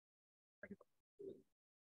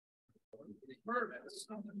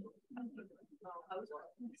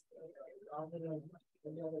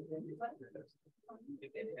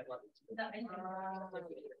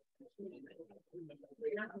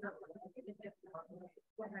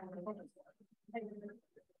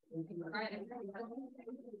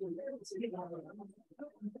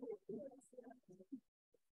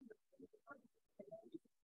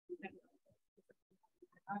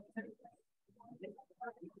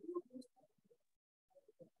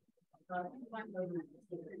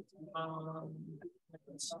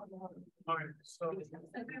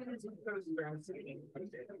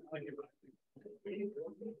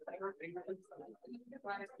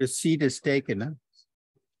The seat is taken, huh?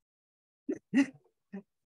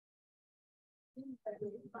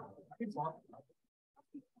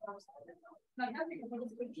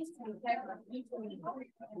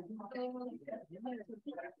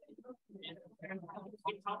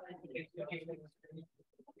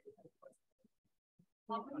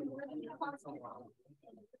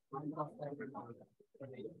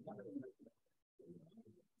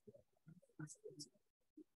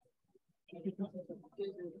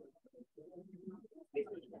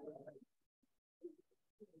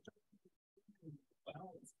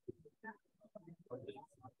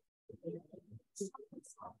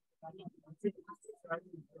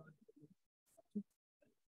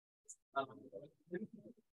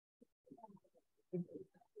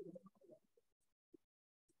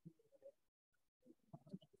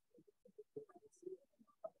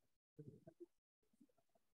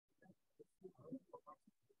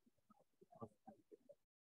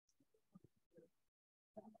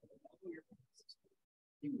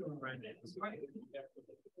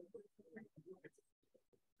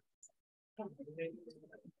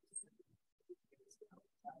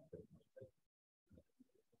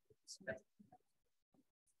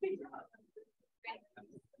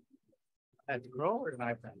 iPad Pro or an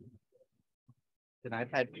iPad? An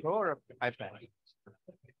iPad Pro or iPad?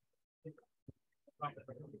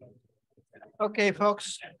 Okay,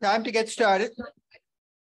 folks, time to get started.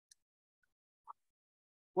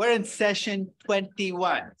 We're in session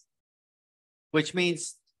 21, which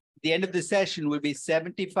means the end of the session will be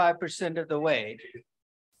 75% of the way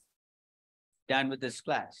done with this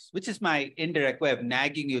class, which is my indirect way of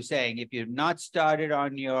nagging you, saying if you've not started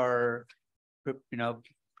on your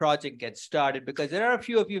project, get started, because there are a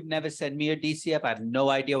few of you who've never sent me a DCF. I have no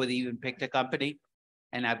idea whether you even picked a company,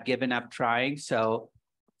 and I've given up trying. So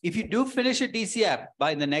if you do finish a DCF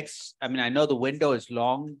by the next, I know the window has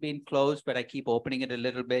long been closed, but I keep opening it a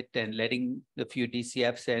little bit and letting a few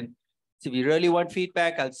DCFs in. So if you really want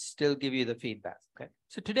feedback, I'll still give you the feedback. Okay.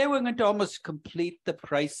 So today we're going to almost complete the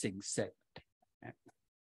pricing segment. Okay.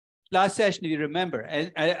 Last session, if you remember,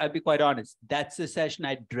 and I'll be quite honest, that's the session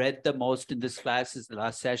I dread the most in this class, is the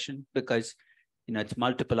last session, because it's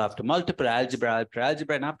multiple after multiple, algebra after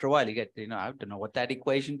algebra, and after a while you get, I don't know what that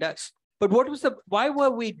equation does. But why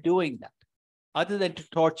were we doing that? Other than to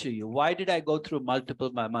torture you, why did I go through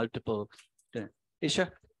multiple by multiple?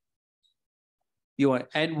 Isha?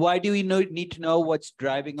 And why do we need to know what's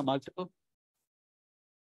driving a multiple?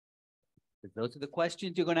 Those are the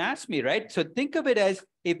questions you're going to ask me, right? So think of it as,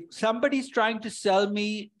 if somebody's trying to sell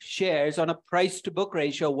me shares on a price to book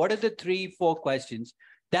ratio, what are the 3-4 questions?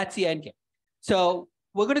 That's the end game. So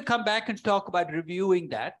we're going to come back and talk about reviewing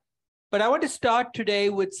that. But I want to start today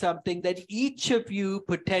with something that each of you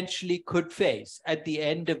potentially could face at the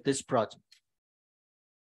end of this project.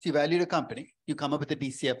 So you valued a company, you come up with a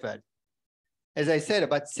DCF value. As I said,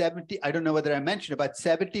 about 70, I don't know whether I mentioned, about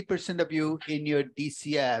 70% of you in your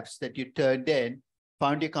DCFs that you turned in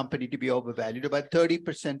found your company to be overvalued. About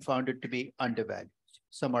 30% found it to be undervalued,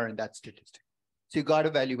 somewhere in that statistic. So you got a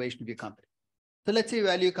valuation of your company. So let's say you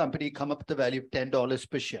value a company, come up with the value of $10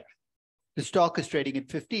 per share. The stock is trading at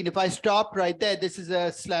 15. If I stop right there, this is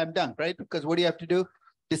a slam dunk, right? Because what do you have to do?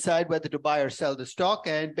 Decide whether to buy or sell the stock.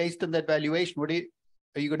 And based on that valuation, are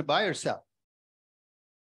you going to buy or sell?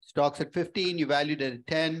 Stock's at 15, you valued it at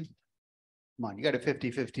 10. Come on, you got a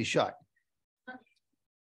 50-50 shot.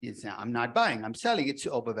 You say, I'm not buying, I'm selling, it's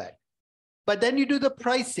overvalued. But then you do the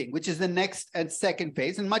pricing, which is the next and second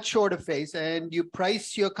phase, and much shorter phase, and you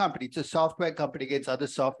price your company. It's a software company against other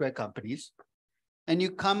software companies. And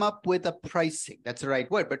you come up with a pricing. That's the right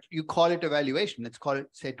word, but you call it a valuation. Let's call it,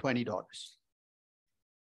 say, $20.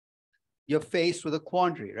 You're faced with a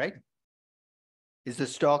quandary, right? Is the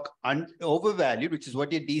stock overvalued, which is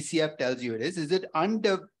what your DCF tells you it is? Is it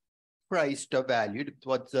underpriced or valued?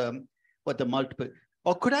 What the multiple?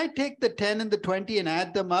 Or could I take the 10 and the 20 and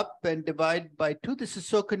add them up and divide by 2? This is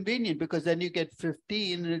so convenient because then you get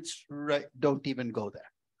 15 and it's right. Don't even go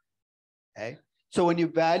there. Okay. So when you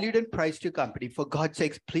valued and priced your company, for God's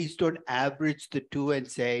sakes, please don't average the two and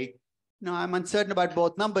say, no, I'm uncertain about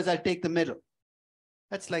both numbers, I'll take the middle.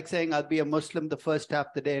 That's like saying I'll be a Muslim the first half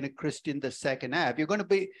of the day and a Christian the second half. You're going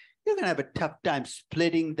to have a tough time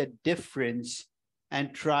splitting the difference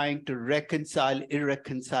and trying to reconcile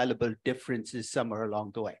irreconcilable differences somewhere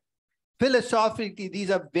along the way. Philosophically,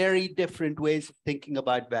 these are very different ways of thinking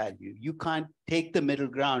about value. You can't take the middle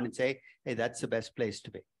ground and say, hey, that's the best place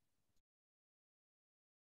to be.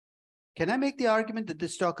 Can I make the argument that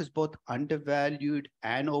this stock is both undervalued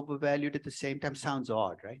and overvalued at the same time? Sounds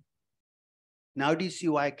odd, right? Now do you see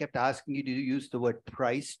why I kept asking you to use the word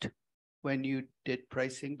priced when you did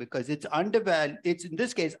pricing? Because it's undervalued, it's in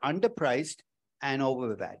this case underpriced and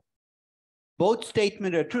overvalued. Both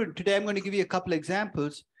statements are true. Today I'm going to give you a couple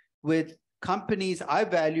examples with companies I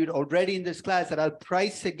valued already in this class that I'll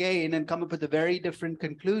price again and come up with a very different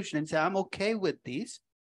conclusion and say, I'm okay with these.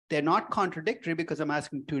 They're not contradictory because I'm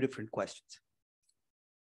asking two different questions.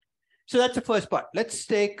 So that's the first part. Let's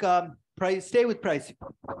take stay with pricing.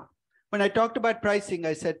 When I talked about pricing,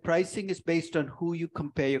 I said pricing is based on who you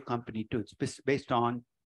compare your company to. It's based on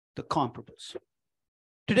the comparables.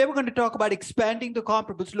 Today, we're going to talk about expanding the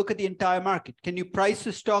comparables. Look at the entire market. Can you price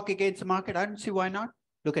the stock against the market? I don't see why not.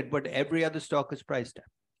 Look at what every other stock is priced at.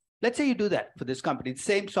 Let's say you do that for this company, the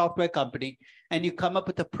same software company, and you come up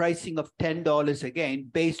with a pricing of $10 again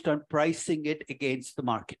based on pricing it against the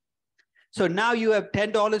market. So now you have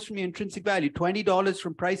 $10 from your intrinsic value, $20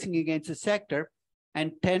 from pricing against the sector,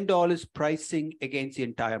 and $10 pricing against the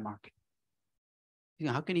entire market. You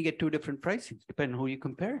know, how can you get two different pricings depending on who you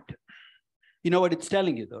compare it to? You know what it's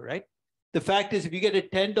telling you though, right? The fact is if you get a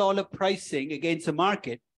 $10 pricing against the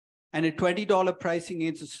market and a $20 pricing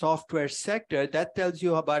against the software sector, that tells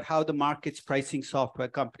you about how the market's pricing software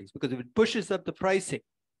companies. Because if it pushes up the pricing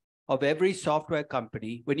of every software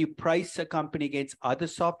company, when you price a company against other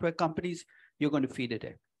software companies, you're going to feed it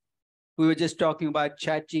in. We were just talking about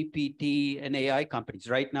ChatGPT and AI companies.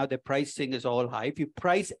 Right now, their pricing is all high. If you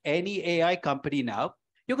price any AI company now,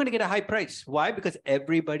 you're going to get a high price. Why? Because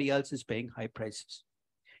everybody else is paying high prices.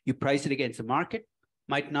 You price it against the market,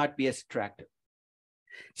 might not be as attractive.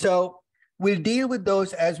 So we'll deal with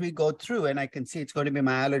those as we go through. And I can see it's going to be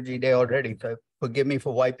my allergy day already. So forgive me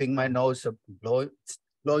for wiping my nose. So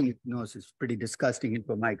blowing your nose is pretty disgusting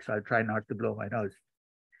into a mic. So I'll try not to blow my nose.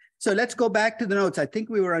 So let's go back to the notes. I think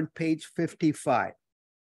we were on page 55.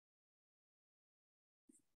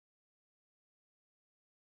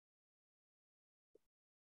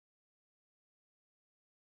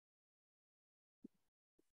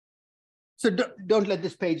 So don't let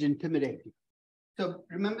this page intimidate you. So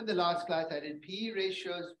remember the last class I did PE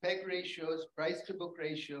ratios, PEG ratios, price to book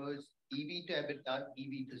ratios, EV to EBITDA,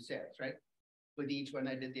 EV to sales, right? With each one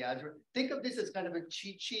I did the algebra. Think of this as kind of a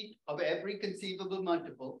cheat sheet of every conceivable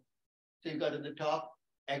multiple. So you've got at the top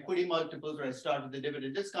equity multiples, where I start with the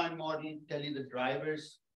dividend discount model, tell you the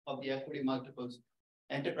drivers of the equity multiples.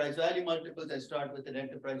 Enterprise value multiples, I start with an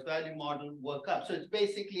enterprise value model, work up. So it's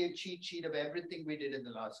basically a cheat sheet of everything we did in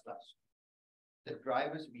the last class. The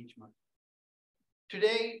drivers of each multiple.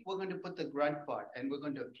 Today, we're going to put the grunt part and we're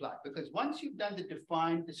going to apply. Because once you've done the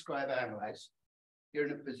define, describe, analyze, you're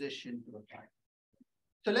in a position to apply.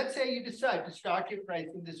 So let's say you decide to start your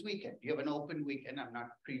pricing this weekend. You have an open weekend. I'm not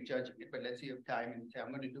prejudging it, but let's say you have time and say, I'm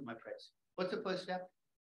going to do my price. What's the first step?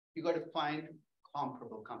 You got to find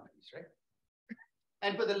comparable companies, right?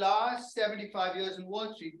 And for the last 75 years in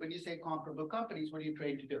Wall Street, when you say comparable companies, what are you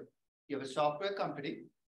trained to do? You have a software company,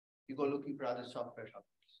 you go looking for other software companies.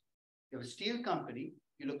 You have a steel company,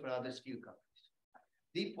 you look for other steel companies.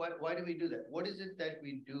 Deep, why do we do that? What is it that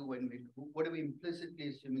we do when what are we implicitly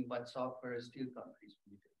assuming about software as steel companies?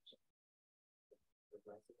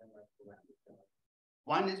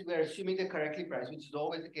 One is we're assuming they're correctly priced, which is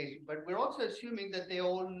always the case, but we're also assuming that they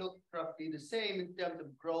all look roughly the same in terms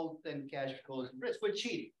of growth and cash flows and risk. We're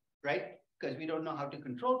cheating, right? Because we don't know how to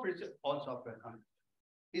control risk, all software companies.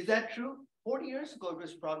 Is that true? 40 years ago, it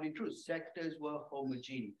was probably true. Sectors were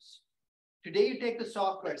homogeneous. Today, you take the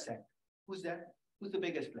software sector. Who's that? Who's the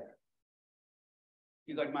biggest player?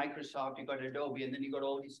 You got Microsoft, you got Adobe, and then you got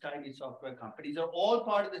all these tiny software companies. They're all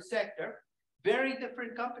part of the sector, very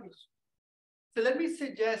different companies. So let me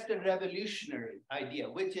suggest a revolutionary idea,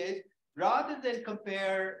 which is rather than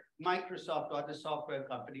compare Microsoft to other software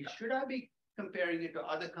companies, should I be comparing it to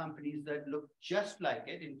other companies that look just like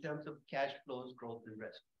it in terms of cash flows, growth, and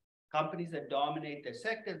risk? Companies that dominate their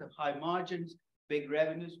sectors, have high margins, big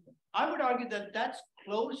revenues. I would argue that that's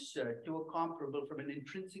closer to a comparable from an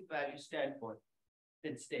intrinsic value standpoint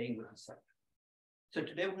than staying with the sector. So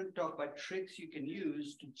today we're going to talk about tricks you can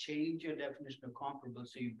use to change your definition of comparable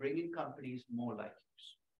so you bring in companies more like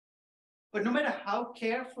yours. But no matter how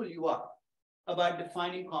careful you are about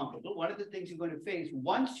defining comparable, one of the things you're going to face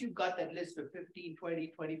once you've got that list of 15,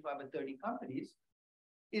 20, 25, or 30 companies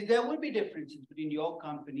is there will be differences between your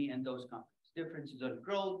company and those companies. Differences on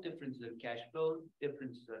growth, differences in cash flow,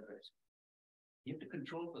 differences on risk. You have to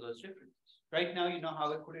control for those differences. Right now, you know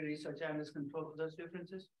how equity research analysts control for those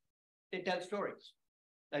differences? They tell stories.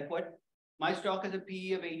 Like what? My stock has a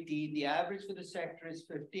PE of 18, the average for the sector is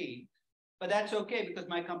 15, but that's okay because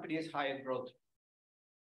my company has higher growth.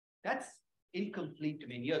 That's incomplete to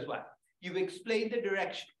me, and here's why. You've explained the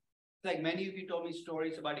direction. Like many of you told me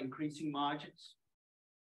stories about increasing margins,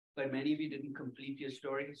 but many of you didn't complete your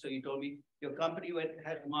story. So you told me your company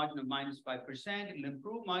had a margin of -5%, it'll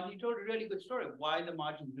improve margin. You told a really good story of why the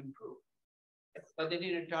margins improve. But they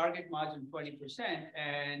did a target margin 20%,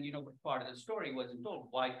 and but part of the story wasn't told.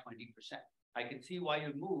 Why 20%? I can see why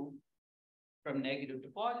you moved from negative to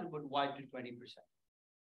positive, but why to 20%?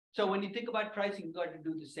 So when you think about pricing, you've got to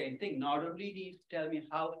do the same thing. Not only do you tell me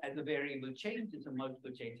how as a variable changes or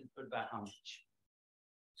multiple changes, but by how much.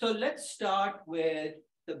 So let's start with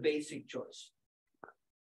the basic choice.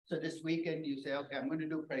 So this weekend you say, okay, I'm going to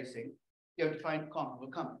do pricing. You have to find comparable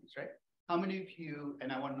companies, right? How many of you,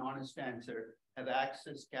 and I want an honest answer, have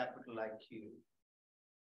access capital IQ?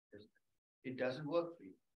 It doesn't work for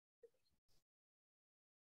you.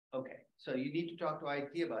 Okay, so you need to talk to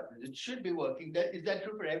IT about this. It should be working. Is that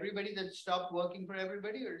true for everybody that stopped working for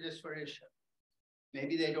everybody or just for Isha?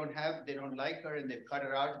 Maybe they don't like her and they've cut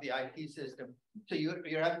her out of the IT system. So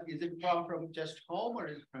you're having, is it from just home or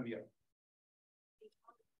is it from your?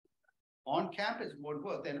 On campus won't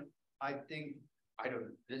work. Then I think, I don't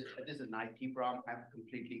know, this is an IT problem. I've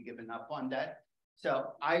completely given up on that.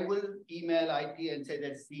 So I will email IT and say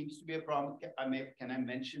there seems to be a problem. Can I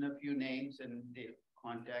mention a few names and they'll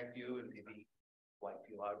contact you and maybe wipe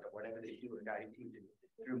you out or whatever they do at IT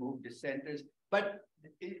to remove dissenters. But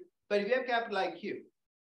if you have capital IQ,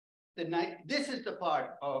 this is the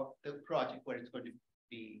part of the project where it's going to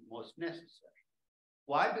be most necessary.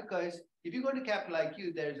 Why? Because if you go to capital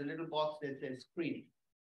IQ, there's a little box that says screening.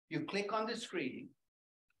 You click on the screening,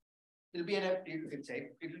 it'll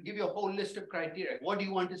give you a whole list of criteria. What do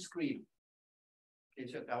you want to screen?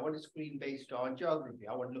 It's like, I want to screen based on geography.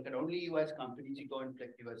 I want to look at only US companies. You go and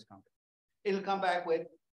click US companies. It'll come back with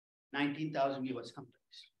 19,000 US companies.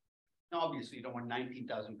 Now, obviously, you don't want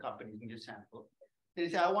 19,000 companies in your sample. They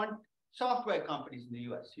say, I want software companies in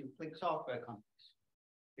the US. You click software companies.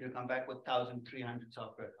 It'll come back with 1,300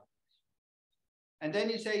 software companies. And then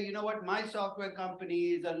you say, you know what, my software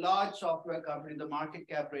company is a large software company, the market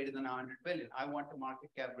cap greater than 100 billion. I want the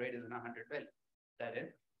market cap greater than 100 billion. That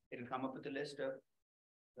is, it'll come up with a list of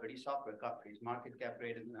 30 software companies, market cap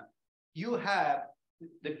greater than that. You have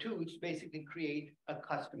the tools basically create a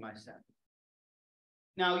customized sample.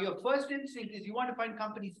 Now, your first instinct is you want to find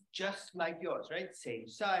companies just like yours, right? Same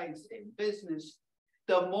size, same business.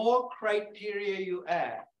 The more criteria you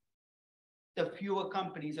add, the fewer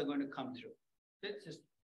companies are going to come through. It's just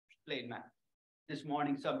plain math. This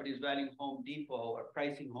morning, somebody was valuing Home Depot or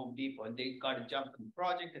pricing Home Depot, and they got a jump in the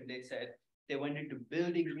project, and they said they went into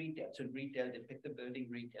building retail. So in retail, they picked the building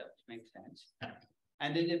retail, which makes sense.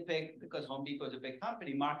 And then they picked, because Home Depot is a big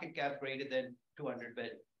company, market cap greater than 200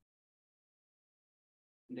 billion.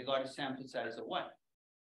 And they got a sample size of 1.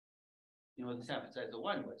 You know what the sample size of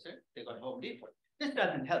 1 was, right? They got Home Depot. This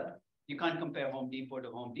doesn't help. You can't compare Home Depot to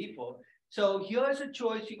Home Depot. So here's a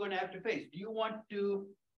choice you're going to have to face. Do you want to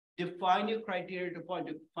define your criteria to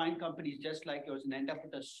find companies just like yours and end up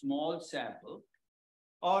with a small sample?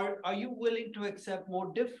 Or are you willing to accept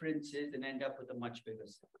more differences and end up with a much bigger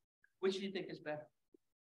sample? Which do you think is better?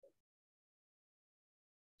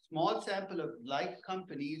 Small sample of like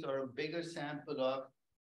companies or a bigger sample of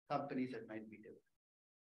companies that might be different?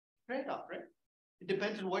 Trade-off, right? It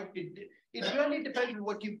depends on what it really depends on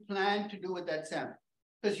what you plan to do with that sample.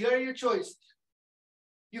 Because here are your choices.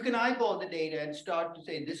 You can eyeball the data and start to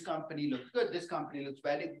say, this company looks good, this company looks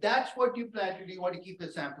bad. If that's what you plan to do, you want to keep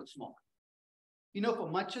the sample small. You know, for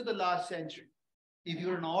much of the last century, if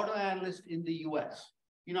you're an auto analyst in the US,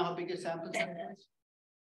 you know how big a sample size is?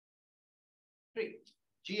 3.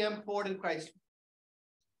 GM, Ford, and Chrysler.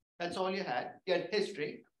 That's all you had. You had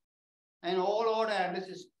history. And all auto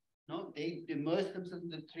analysts, they immersed themselves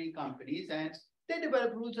in the 3 companies and they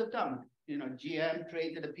developed rules of thumb. You know, GM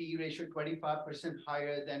trades at a PE ratio 25%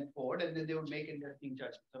 higher than Ford, and then they would make investing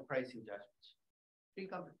judgments or pricing judgments. 3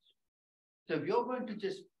 companies. So if you're going to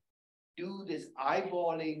just do this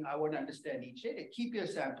eyeballing, I want to understand each data, keep your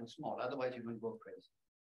sample small, otherwise you're going to go crazy.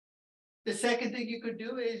 The second thing you could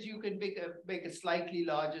do is you can make a slightly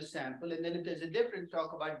larger sample. And then if there's a difference,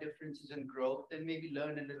 talk about differences in growth, then maybe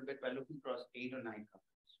learn a little bit by looking across 8 or 9 companies.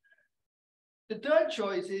 The third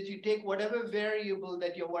choice is you take whatever variable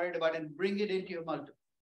that you're worried about and bring it into your multiple.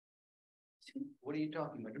 What are you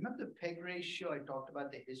talking about? Remember the PEG ratio? I talked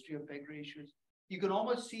about the history of PEG ratios. You can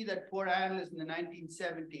almost see that poor analyst in the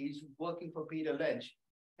 1970s working for Peter Lynch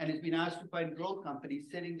and has been asked to find growth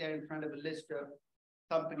companies sitting there in front of a list of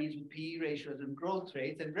companies with PE ratios and growth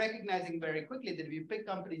rates, and recognizing very quickly that if you pick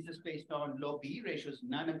companies just based on low PE ratios,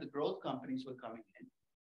 none of the growth companies were coming in.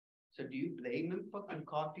 So do you blame them for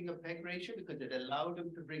concocting a PEG ratio? Because it allowed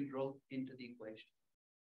them to bring growth into the equation.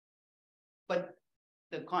 But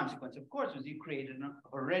the consequence, of course, was you created a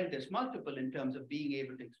horrendous multiple in terms of being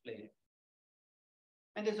able to explain it.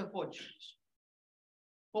 And there's a fourth choice.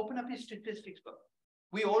 Open up your statistics book.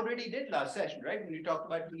 We already did last session, right? When we talked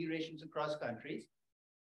about PE ratios across countries.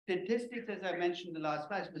 Statistics, as I mentioned in the last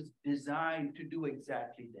class, was designed to do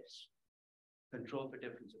exactly this. Control for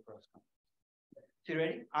difference across countries. So you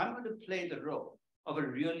ready? I'm going to play the role of a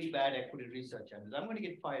really bad equity research analyst. I'm going to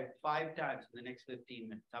get fired 5 times in the next 15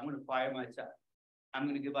 minutes. I'm going to fire myself. I'm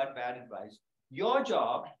going to give out bad advice. Your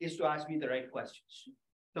job is to ask me the right questions.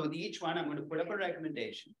 So with each one, I'm going to put up a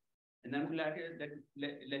recommendation. And then I'm going to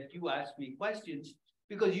let you ask me questions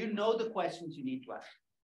because you know the questions you need to ask.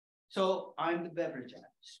 So I'm the beverage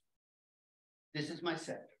analyst. This is my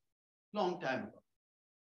sector. Long time ago.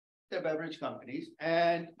 They're beverage companies.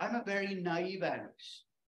 And I'm a very naive analyst.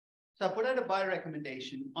 So I put out a buy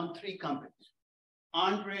recommendation on 3 companies.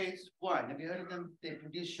 Andre's Wine. Have you heard of them? They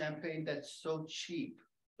produce champagne that's so cheap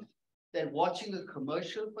that watching a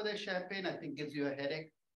commercial for their champagne, I think, gives you a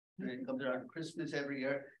headache. And it comes around Christmas every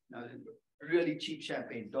year. Now, really cheap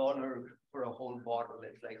champagne, $1 for a whole bottle.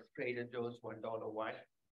 It's like Trader Joe's $1 wine.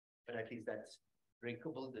 But at least that's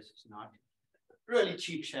drinkable. This is not. Really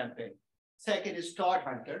cheap champagne. Second is Todd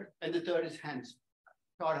Hunter. And the third is Hansen.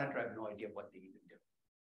 Todd Hunter, I have no idea what they even do.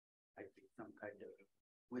 I think some kind of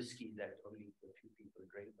whiskey that only a few people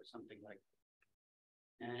drink or something like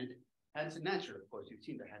that. And Hansen Natural, of course, you've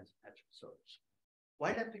seen the Hansen Natural sodas.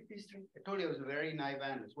 Why did I pick these 3? I told you I was a very naive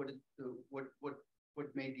analyst.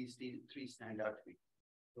 What made these 3 stand out to me?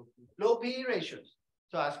 Low PE ratios.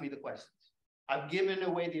 So ask me the questions. I've given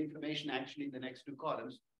away the information actually in the next 2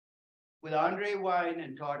 columns. With Andre Wine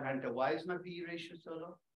and Todd Hunter, why is my PE ratio so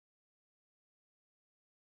low?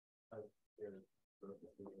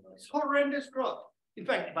 It's horrendous growth. In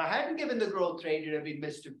fact, if I hadn't given the growth rate, it would have been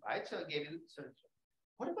mystified. So I gave it. So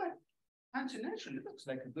what about Hansen Natural? It looks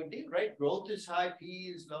like a good deal, right? Growth is high, PE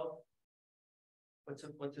is low. What's a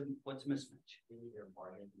mismatch?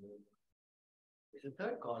 It's the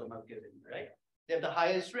third column I've given, right? They have the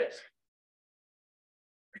highest risk.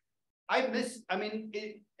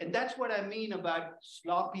 And that's what I mean about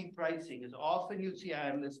sloppy pricing. Is often you see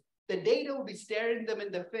analysts, the data will be staring them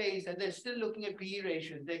in the face, and they're still looking at PE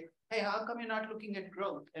ratios. Hey, how come you're not looking at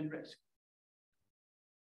growth and risk?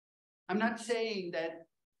 I'm not saying that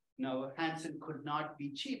Hansen could not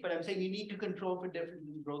be cheap, but I'm saying you need to control for difference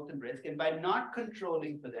in growth and risk. And by not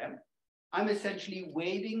controlling for them, I'm essentially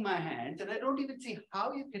waving my hands, and I don't even see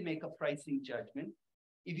how you can make a pricing judgment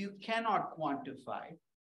if you cannot quantify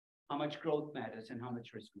how much growth matters and how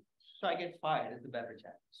much risk matters. So I get fired as the beverage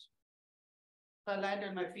analyst. So I land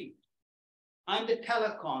on my feet. I'm the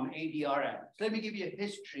telecom ADR analyst. Let me give you a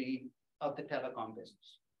history of the telecom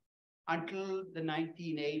business. Until the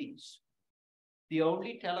 1980s, the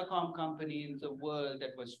only telecom company in the world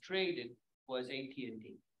that was traded was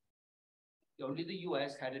AT&T. Only the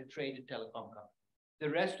US had a traded telecom company. The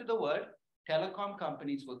rest of the world, telecom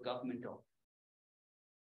companies were government-owned.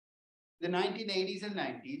 The 1980s and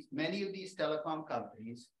 90s, many of these telecom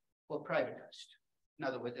companies were privatized. In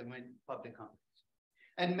other words, they went public companies.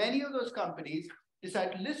 And many of those companies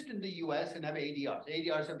decided to list in the US and have ADRs.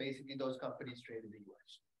 ADRs are basically those companies traded in the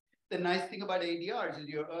US. The nice thing about ADRs is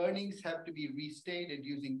your earnings have to be restated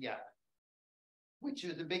using GAAP, which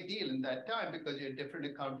is a big deal in that time because you're a different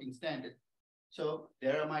accounting standard. So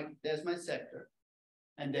there's my sector,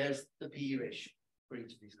 and there's the PE ratio for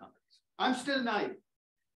each of these companies. I'm still naive.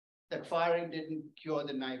 That firing didn't cure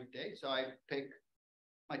the naivete, so I pick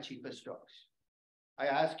my cheapest stocks. I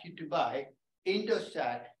ask you to buy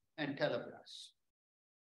Indosat and Telebras.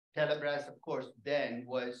 Telebras, of course, then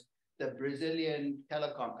was the Brazilian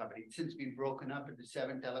telecom company. It's since been broken up into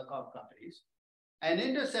 7 telecom companies. And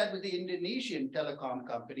Indosat was the Indonesian telecom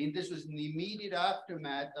company. And this was in the immediate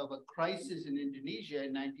aftermath of a crisis in Indonesia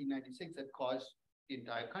in 1996 that caused the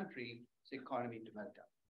entire country's economy to melt down.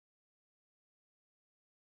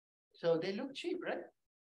 So they look cheap, right?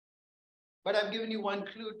 But I've given you one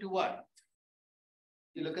clue to what?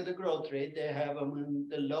 You look at the growth rate, they have among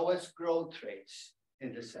the lowest growth rates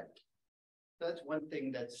in the sector. That's one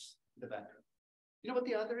thing that's the background. You know what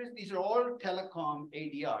the other is? These are all telecom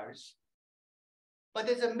ADRs, but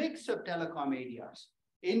there's a mix of telecom ADRs.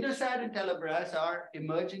 Indosat and Telebras are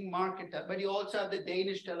emerging market, but you also have the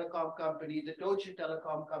Danish telecom company, the Deutsche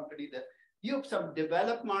telecom company, you have some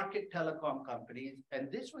developed market telecom companies,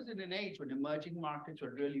 and this was in an age when emerging markets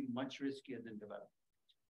were really much riskier than developed.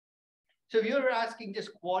 So if you're asking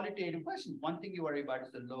just qualitative questions, one thing you worry about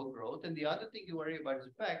is the low growth, and the other thing you worry about is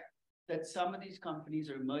the fact that some of these companies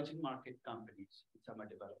are emerging market companies, and some are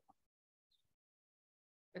developed.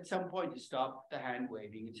 At some point, you stop the hand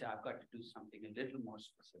waving and say, I've got to do something a little more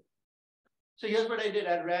specific. So here's what I did.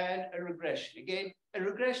 I ran a regression. Again, a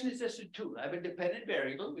regression is just a tool. I have a dependent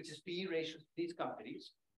variable, which is PE ratios of these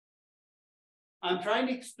companies. I'm trying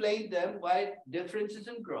to explain them why differences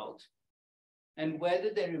in growth and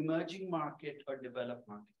whether they're emerging market or developed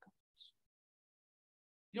market companies.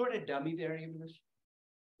 You know what a dummy variable is?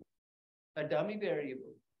 A dummy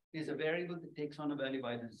variable is a variable that takes on a value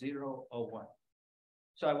either 0 or 1.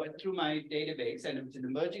 So I went through my database, and if it's an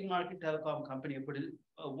emerging market telecom company, I put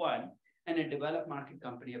a 1, and a developed market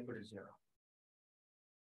company, I put a 0.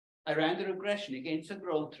 I ran the regression against the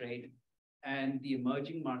growth rate and the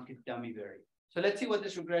emerging market dummy variable. So let's see what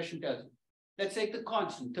this regression tells me. Let's take the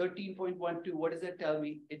constant, 13.12. What does that tell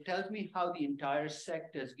me? It tells me how the entire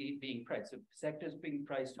sector is being priced. So the sector is being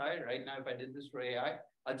priced higher. Right now, if I did this for AI,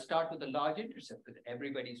 I'd start with a large intercept because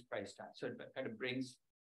everybody's priced high. So it kind of brings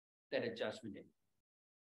that adjustment in.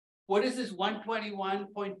 What is this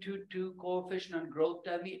 121.22 coefficient on growth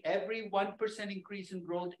tell me? Every 1% increase in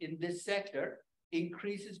growth in this sector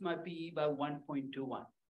increases my PE by 1.21.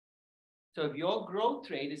 So if your growth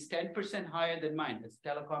rate is 10% higher than mine, as a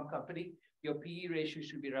telecom company, your PE ratio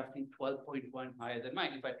should be roughly 12.1 higher than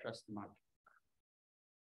mine if I trust the market.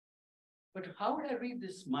 But how would I read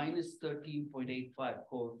this minus 13.85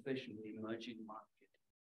 coefficient in the emerging market?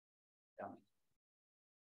 Tell me.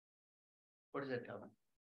 What does that tell me?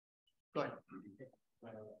 Go ahead.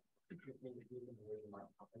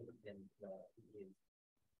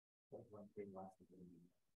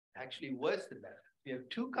 Actually, worse than that. We have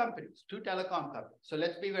two companies, two telecom companies. So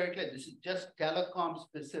let's be very clear. This is just telecom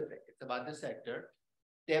specific. It's about the sector.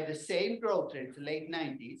 They have the same growth rate, it's the late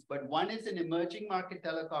 90s, but one is an emerging market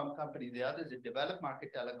telecom company. The other is a developed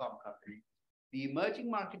market telecom company. The emerging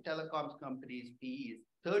market telecoms company's PE is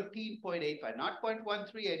 13.85, not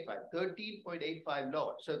 0.1385, 13.85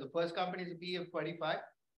 lower. So the first company is a PE of 25.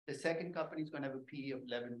 The second company is going to have a PE of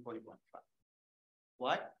 11.15.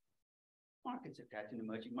 What? Markets attached in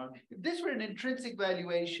emerging markets. If this were an intrinsic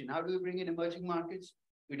valuation, how do we bring in emerging markets?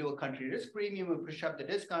 We do a country risk premium, we push up the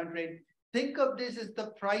discount rate. Think of this as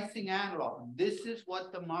the pricing analog. This is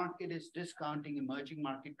what the market is discounting emerging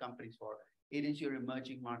market companies for. It is your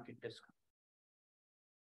emerging market discount.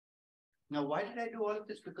 Now, why did I do all of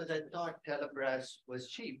this? Because I thought Telebras was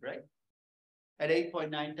cheap, right? At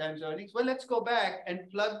 8.9 times earnings. Well, let's go back and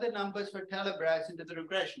plug the numbers for Telebras into the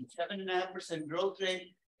regression. 7.5% growth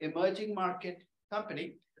rate, emerging market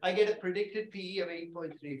company. I get a predicted PE of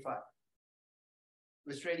 8.35. It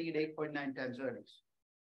was trading at 8.9 times earnings.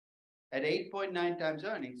 At 8.9 times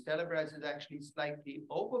earnings, Telebras is actually slightly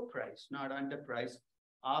overpriced, not underpriced,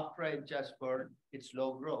 after I adjust for its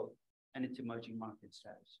low growth and its emerging market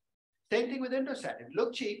status. Same thing with Indosat. It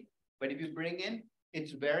looked cheap, but if you bring in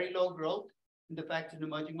its very low growth, and the fact it's an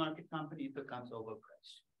emerging market company, it becomes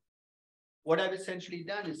overpriced. What I've essentially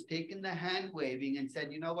done is taken the hand waving and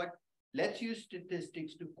said, you know what, let's use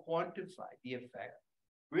statistics to quantify the effect,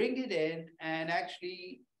 bring it in and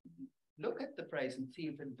actually look at the price and see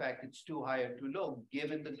if in fact it's too high or too low,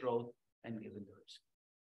 given the growth and given the risk.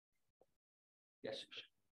 Yes.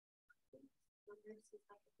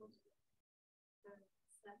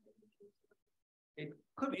 It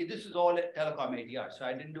could be, this is all at telecom ADR, so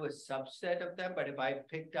I didn't do a subset of them, but if I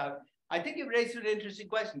picked out, I think you raised an interesting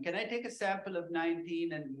question. Can I take a sample of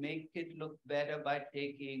 19 and make it look better by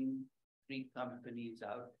taking 3 companies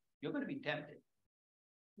out? You're going to be tempted.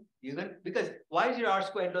 You're going to, because why is your R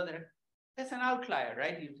squared low there? That's an outlier,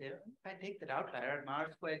 right? You say, if I take that outlier, my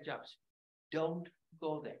R squared jumps. Don't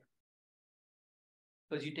go there.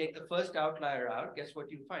 Because you take the first outlier out, guess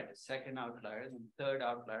what you find? A second outlier, and a third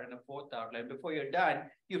outlier, and a fourth outlier. Before you're done,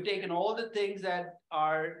 you've taken all the things that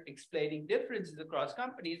are explaining differences across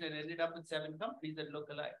companies and ended up with 7 companies that look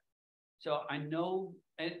alike. So I know,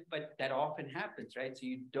 but that often happens, right? So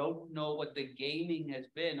you don't know what the gaming has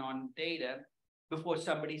been on data before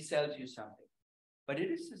somebody sells you something. But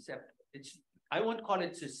it is susceptible. I won't call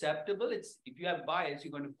it susceptible. It's if you have bias,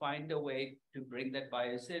 you're going to find a way to bring that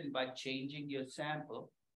bias in by changing your sample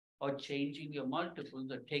or changing your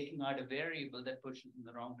multiples or taking out a variable that pushes in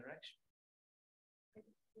the wrong direction.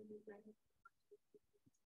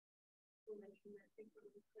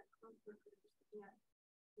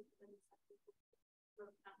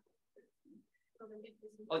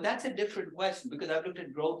 Oh, that's a different question because I've looked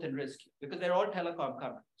at growth and risk because they're all telecom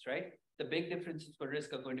companies, right? The big differences for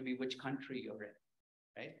risk are going to be which country you're in,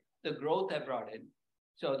 right? The growth I brought in.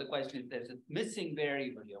 So the question is, there's a missing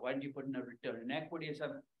variable here. Why don't you put in a return on equity or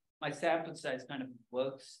something? My sample size kind of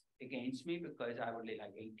works against me because I only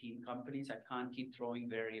like 18 companies. I can't keep throwing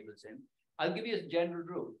variables in. I'll give you a general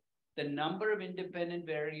rule. The number of independent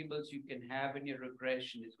variables you can have in your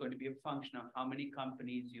regression is going to be a function of how many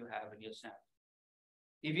companies you have in your sample.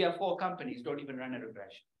 If you have 4 companies, don't even run a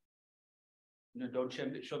regression. Don't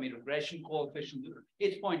show me regression coefficient.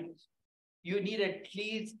 It's pointless. You need at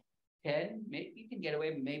least 10, maybe you can get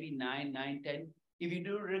away with maybe 9, 10. If you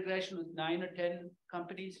do regression with 9 or 10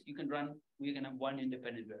 companies, you can have 1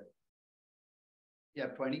 independent variable. You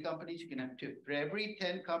have 20 companies, you can have 2. For every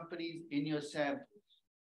 10 companies in your samples,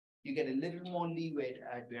 you get a little more leeway to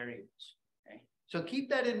add variables. Okay? So keep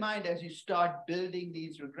that in mind as you start building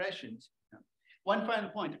these regressions. One final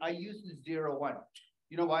point, I used the 0, 1.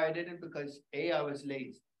 You know why I did it? Because A, I was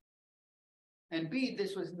lazy. And B,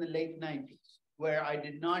 this was in the late 90s, where I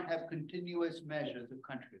did not have continuous measures of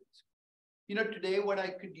country risk. Today what I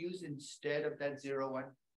could use instead of that 0, 1,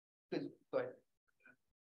 because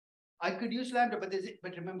I could use lambda,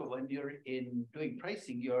 but remember when you're in doing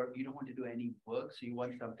pricing, you don't want to do any work, so you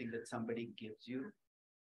want something that somebody gives you.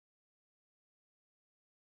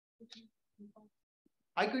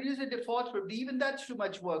 I could use a default spread, but even that's too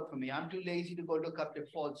much work for me. I'm too lazy to go look up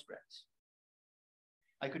default spreads.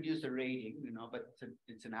 I could use a rating, but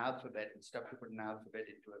it's an alphabet and stuff to put an alphabet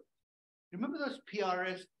into it. Remember those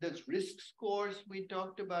PRS, those risk scores we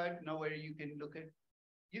talked about, where you can look at,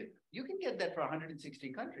 you can get that for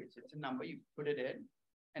 160 countries. It's a number, you put it in,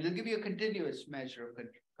 and it'll give you a continuous measure of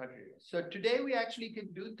country risk. So today we actually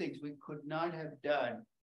can do things we could not have done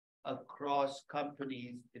across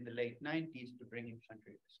companies in the late 90s to bring in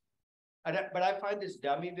country risk. But I find this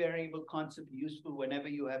dummy variable concept useful whenever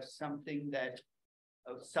you have something that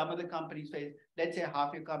some of the companies face. Let's say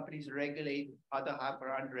half your companies regulate, other half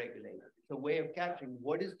are unregulated. It's a way of capturing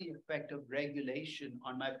what is the effect of regulation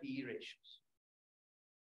on my PE ratios.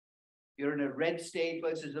 You're in a red state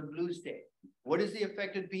versus a blue state. What is the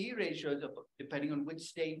effect of PE ratios depending on which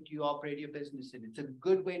state you operate your business in? It's a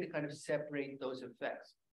good way to kind of separate those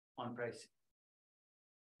effects on pricing.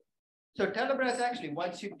 So Telebrás actually,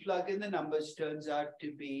 once you plug in the numbers, turns out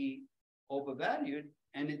to be overvalued,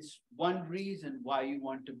 and it's one reason why you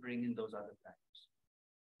want to bring in those other factors.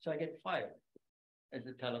 So I get fired as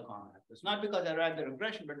a telecom analyst, not because I ran the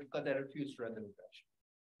regression, but because I refused to run the regression.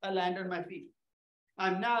 I land on my feet.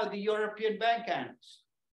 I'm now the European bank analyst.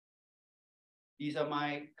 These are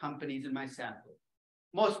my companies in my sample.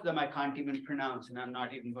 Most of them I can't even pronounce, and I'm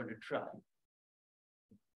not even going to try.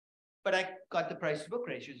 But I got the price to book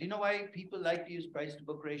ratios. You know why people like to use price to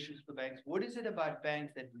book ratios for banks? What is it about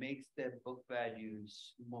banks that makes their book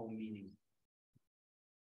values more meaningful?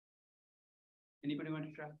 Anybody want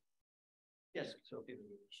to try? Yes, Sophie.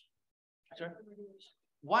 Sorry?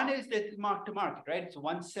 One is that mark to market, right? It's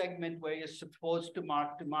one segment where you're supposed to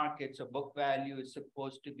mark to market. So book value is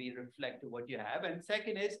supposed to be reflective of what you have. And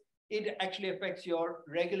second is it actually affects your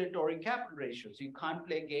regulatory capital ratios. You can't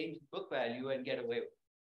play games with book value and get away with it.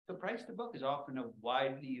 So price to book is often a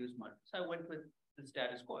widely used model. So I went with the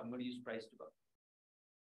status quo. I'm going to use price to book.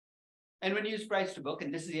 And when you use price to book,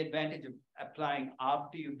 and this is the advantage of applying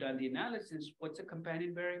after you've done the analysis, what's a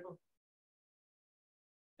companion variable?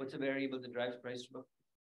 What's a variable that drives price to book?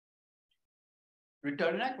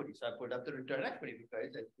 Return on equity. So I put up the return on equity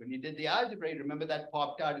because when you did the algebra, remember that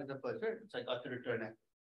popped out as the first variable. So I got the return on equity.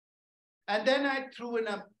 And then I threw in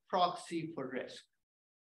a proxy for risk.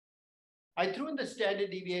 I threw in the standard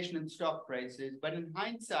deviation in stock prices, but in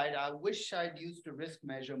hindsight, I wish I'd used a risk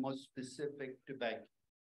measure more specific to banking.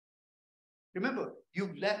 Remember,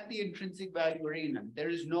 you've left the intrinsic value arena. There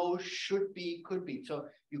is no should be, could be. So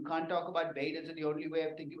you can't talk about betas are the only way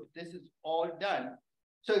of thinking. This is all done.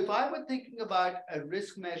 So if I were thinking about a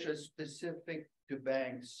risk measure specific to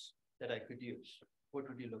banks that I could use, what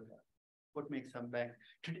would you look at? What makes some bank?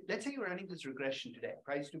 Let's say you're running this regression today,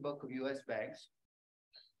 price to book of US banks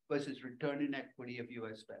versus return in equity of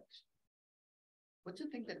US banks. What's the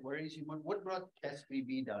thing that worries you more? What brought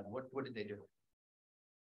SVB down? What did they do?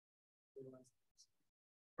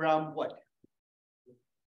 From what?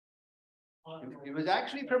 It was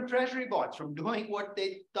actually from treasury bonds, from doing what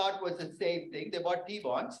they thought was a safe thing. They bought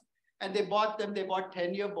T-bonds and they bought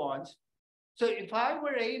 10-year bonds. So if I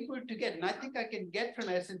were able to get, and I think I can get from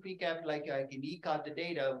S&P Cap, like I can eke out the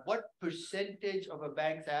data, what percentage of a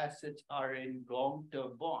bank's assets are in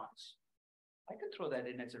long-term bonds? I could throw that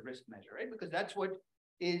in as a risk measure, right? Because that's what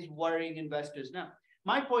is worrying investors now.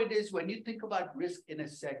 My point is, when you think about risk in a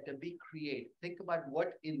sector, be creative. Think about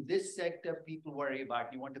what in this sector people worry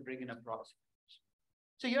about. You want to bring in a proxy.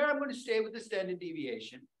 So here I'm going to stay with the standard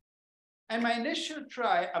deviation. And my initial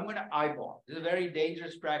try, I'm going to eyeball. This is a very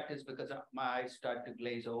dangerous practice because my eyes start to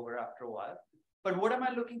glaze over after a while. But what am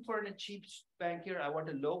I looking for in a cheap bank here? I want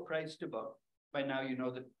a low price to book. By now, you know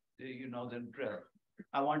the drill.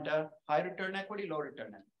 I want a high return equity, low return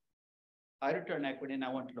equity. High return equity, and I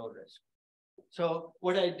want low risk. So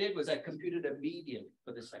what I did was I computed a median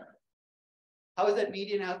for the sector. How does that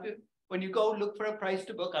median help you? When you go look for a price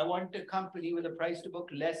to book, I want a company with a price to book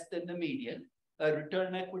less than the median, a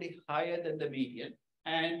return equity higher than the median,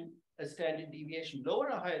 and a standard deviation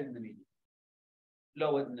lower or higher than the median?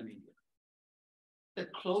 Lower than the median. The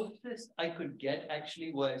closest I could get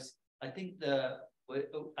actually was, I think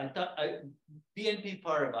BNP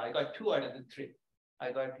Paribas, I got 2 out of the 3.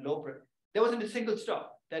 I got low, there wasn't a single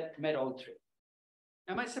stock that met all 3.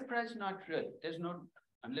 Am I surprised? Not really. There's no,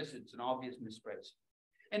 unless it's an obvious misprice.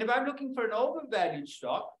 And if I'm looking for an overvalued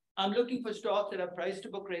stock, I'm looking for stocks that have price to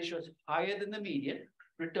book ratios higher than the median,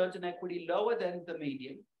 returns on equity lower than the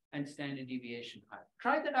median, and standard deviation higher.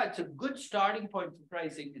 Try that out. It's a good starting point for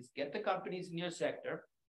pricing is get the companies in your sector,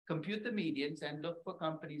 compute the medians, and look for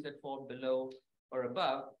companies that fall below or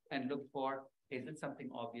above, and look for, is it something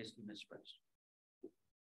obviously mispriced?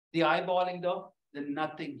 The eyeballing though, the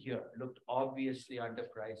nothing here looked obviously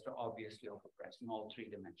underpriced or obviously overpriced in all 3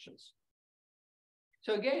 dimensions.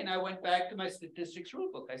 So again, I went back to my statistics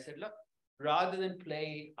rulebook. I said, look, rather than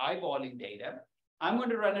play eyeballing data, I'm going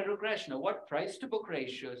to run a regression of what price to book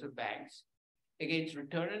ratios of banks against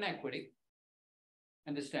return on equity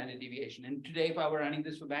and the standard deviation. And today, if I were running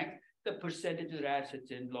this for banks, the percentage of their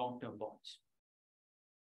assets in long-term bonds.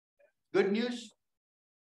 Good news,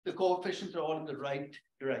 the coefficients are all in the right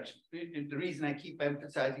direction. The reason I keep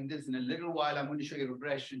emphasizing this, in a little while, I'm going to show you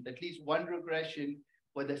regression, at least one regression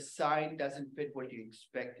where the sign doesn't fit what you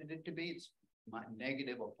expected it to be. It's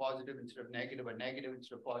negative or positive instead of negative, or negative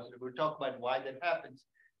instead of positive. We'll talk about why that happens.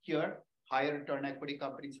 Here, higher return equity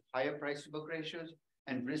companies, higher price to book ratios,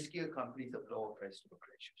 and riskier companies have lower price to book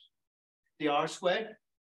ratios. The R squared,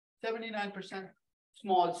 79%.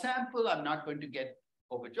 Small sample, I'm not going to get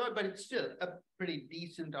overjoyed, but it's still a pretty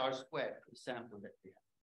decent R squared for the sample that we have.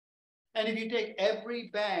 And if you take every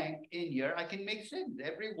bank in here, I can make sense.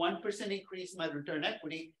 Every 1% increase in my return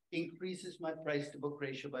equity increases my price to book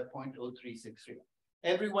ratio by 0.0363.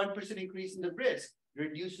 Every 1% increase in the risk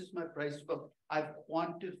reduces my price to book. I've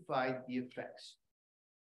quantified the effects.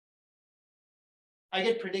 I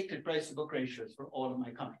get predicted price to book ratios for all of my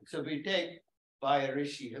companies. So if we take Bayer,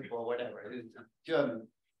 Rishi, or whatever, German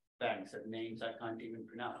banks have names I can't even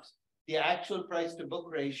pronounce. The actual price to book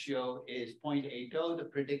ratio is 0.80. The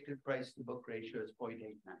predicted price to book ratio is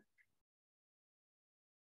 0.89.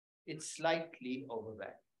 It's slightly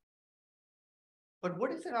overvalued. But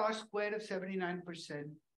what does an R squared of 79%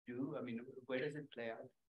 do? I mean, where does it play out?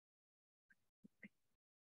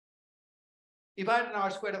 If I had an R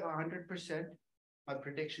squared of 100%, my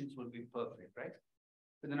predictions will be perfect, right?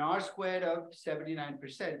 With an R squared of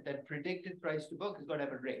 79%, that predicted price to book is going to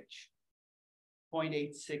have a range.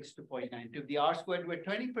 0.86 to 0.92. If the R squared were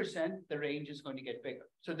 20%, the range is going to get bigger.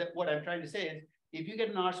 So that what I'm trying to say is, if you get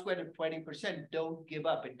an R squared of 20%, don't give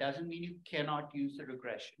up. It doesn't mean you cannot use the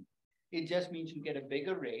regression. It just means you get a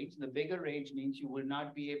bigger range. The bigger range means you will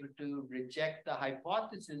not be able to reject the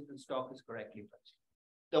hypothesis the stock is correctly priced.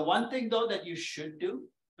 The one thing, though, that you should do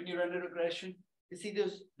when you run a regression, you see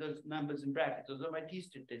those numbers in brackets. Those are my t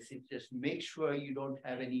statistics. Just make sure you don't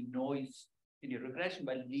have any noise in your regression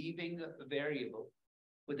by leaving a variable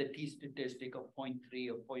with a t statistic of 0.3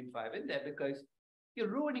 or 0.5 in there, because you're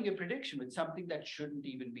ruining a prediction with something that shouldn't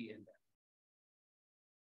even be in there.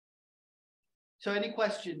 So any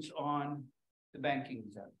questions on the banking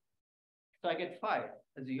exam? So I get fired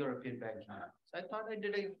as a European banking analyst. I thought I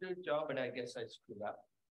did a good job, but I guess I screwed up.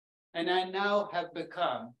 And I now have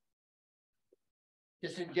become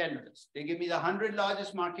just a generalist. They give me the 100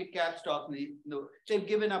 largest market cap stocks. They've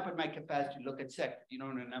given up on my capacity to look at sector. You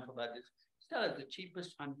don't know enough about this. Still have the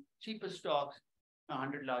cheapest stocks,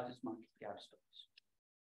 100 largest market cap stocks.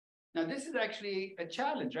 Now, this is actually a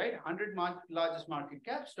challenge, right? 100 largest market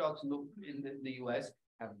cap stocks in the US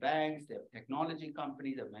have banks, they have technology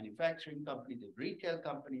companies, they have manufacturing companies, they have retail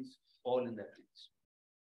companies, all in that mix.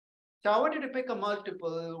 So I wanted to pick a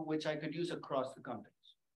multiple which I could use across the companies.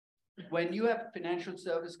 When you have financial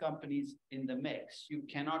service companies in the mix, you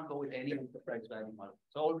cannot go with any of the price value multiples.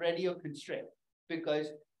 So already you're constrained because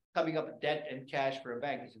coming up with debt and cash for a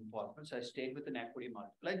bank is impossible. So I stayed with an equity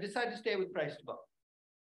multiple. I decided to stay with price to book,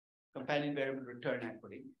 companion variable return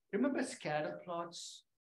equity. Remember scatter plots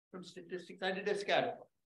from statistics? I did a scatter plot.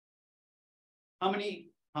 How many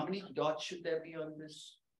dots should there be on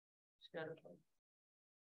this scatter plot?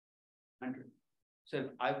 100. So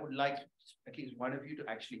I would like at least one of you to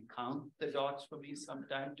actually count the dots for me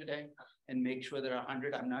sometime today and make sure there are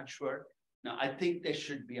 100. I'm not sure. Now, I think there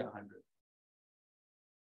should be 100.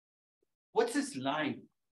 What's this line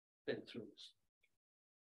that through?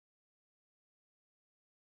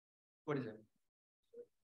 What is it?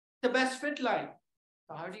 The best fit line.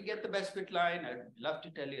 So how do you get the best fit line? I'd love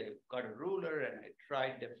to tell you, I got a ruler and I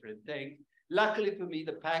tried different things. Luckily for me,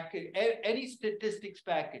 the package, any statistics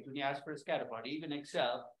package, when you ask for a scatter plot, even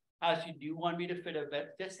Excel, asks you, do you want me to fit a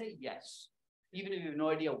bet? Just say yes. Even if you have no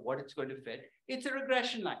idea what it's going to fit. It's a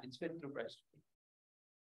regression line. It's fit through price.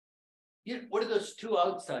 What are those two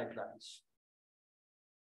outside lines?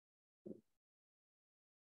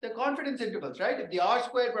 The confidence intervals, right? If the R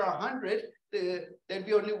squared were 100, there'd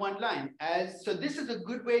be only one line. So this is a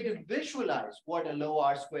good way to visualize what a low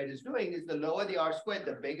R squared is doing. Is the lower the R squared,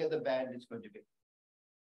 the bigger the band is going to be.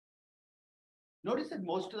 Notice that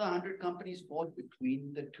most of the 100 companies fall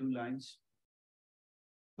between the two lines.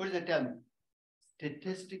 What does that tell me?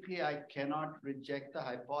 Statistically, I cannot reject the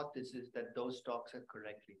hypothesis that those stocks are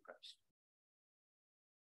correctly priced.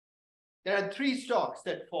 There are three stocks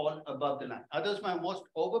that fall above the line. Are those my most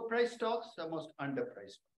overpriced stocks or most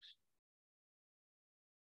underpriced stocks?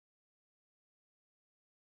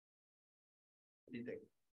 What do you think?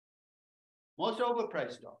 Most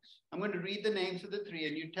overpriced stocks. I'm going to read the names of the three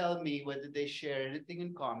and you tell me whether they share anything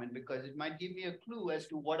in common because it might give me a clue as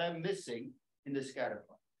to what I'm missing in the scatter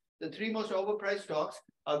plot. The three most overpriced stocks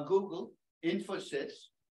are Google, Infosys,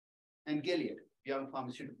 and Gilead, young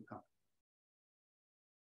pharmaceutical company.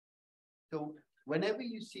 So whenever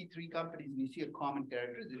you see three companies and you see a common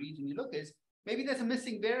character, the reason you look is maybe there's a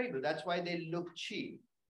missing variable. That's why they look cheap.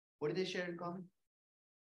 What do they share in common?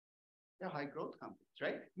 They're high growth companies,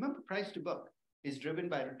 right? Remember, price to book is driven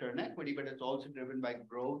by return equity, but it's also driven by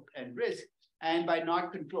growth and risk. And by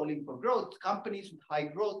not controlling for growth, companies with high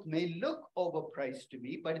growth may look overpriced to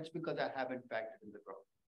me, but it's because I haven't factored in the growth.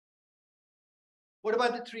 What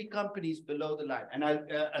about the three companies below the line? And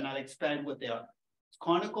I'll expand what they are. It's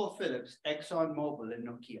ConocoPhillips, ExxonMobil, and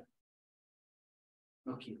Nokia.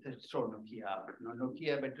 Nokia, let's throw Nokia out.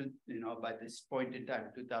 Nokia, but by this point in time,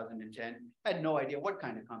 2010, I had no idea what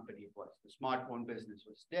kind of company it was. The smartphone business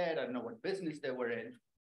was dead. I don't know what business they were in.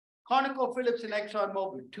 ConocoPhillips and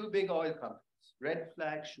ExxonMobil, two big oil companies. Red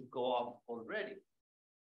flags should go off already.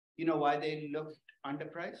 You know why they looked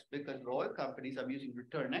underpriced? Because oil companies, I'm using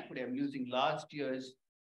return equity, I'm using last year's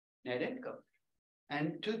net income.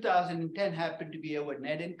 And 2010 happened to be where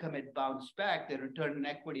net income had bounced back, the return on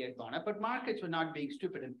equity had gone up, but markets were not being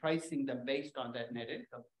stupid and pricing them based on that net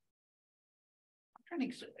income.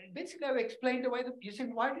 Basically, I've explained away you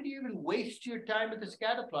said, why did you even waste your time with the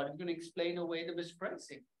scatter plot? You're going to explain away the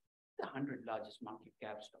mispricing. The 100 largest market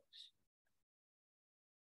cap stocks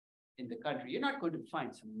in the country. You're not going to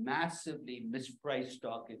find some massively mispriced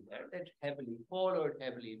stock in there that's heavily followed,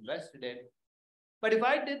 heavily invested in. But if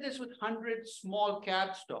I did this with 100 small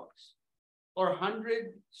cap stocks or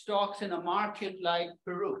 100 stocks in a market like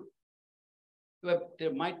Peru, where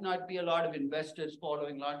there might not be a lot of investors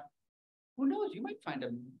following a lot, who knows, you might find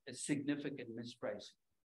a significant mispricing.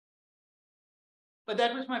 But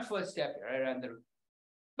that was my first step here. I ran the route.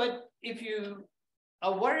 But if you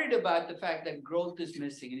are worried about the fact that growth is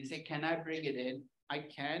missing and you say, can I bring it in? I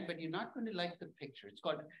can, but you're not going to like the picture. It's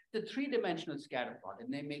called the three-dimensional scatter plot,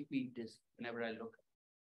 and they make me dizzy whenever I look at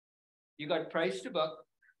it. You got price to book,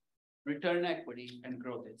 return equity, and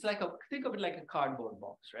growth. It's like think of it like a cardboard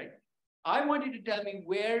box, right? I want you to tell me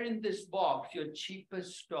where in this box your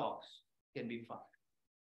cheapest stocks can be found.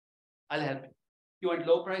 I'll help you. You want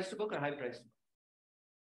low price to book or high price to book?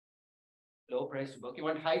 Low price to book. You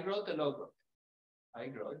want high growth or low growth? High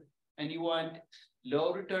growth. And you want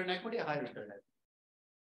low return equity or high return equity?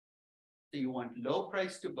 So you want low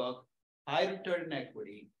price to book, high return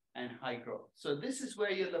equity, and high growth. So this is where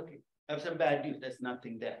you're looking. I have some bad news. There's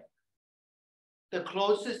nothing there. The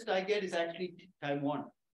closest I get is actually time one.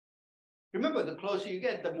 Remember, the closer you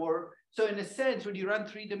get, the more So in a sense, when you run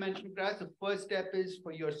three-dimensional graphs, the first step is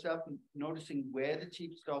for yourself noticing where the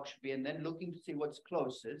cheap stock should be and then looking to see what's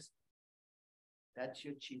closest. That's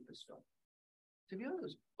your cheapest stock. So if you're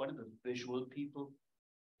one of the visual people,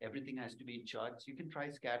 everything has to be in charts. You can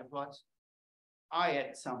try scatter plots.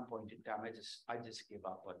 At some point in time, I just gave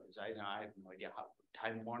up on this. I have no idea how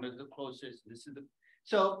Time Warner is the closest. This is the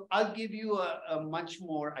so I'll give you a much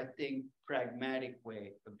more, I think, pragmatic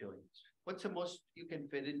way of doing this. What's the most you can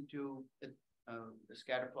fit into the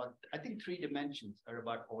scatter plot? I think 3 dimensions are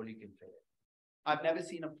about all you can fit in. I've never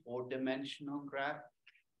seen a 4-dimensional graph.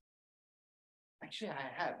 Actually, I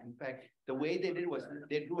have. In fact, the way they did was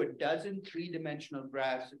they drew a dozen 3-dimensional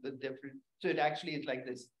graphs with different. So it actually is like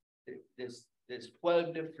there's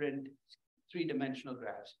 12 different 3-dimensional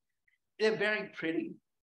graphs. They're very pretty,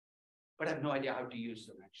 but I have no idea how to use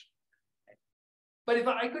them actually. But if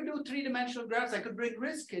I could do 3-dimensional graphs, I could bring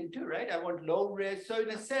risk into, right? I want low risk. So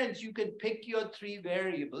in a sense, you can pick your 3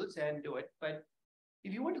 variables and do it. But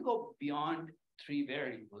if you want to go beyond 3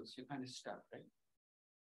 variables, you're kind of stuck, right?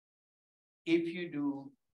 If you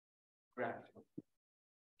do graphical.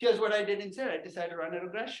 Here's what I did instead. I decided to run a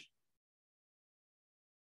regression.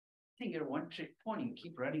 I think you're one trick pony. You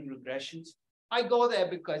keep running regressions. I go there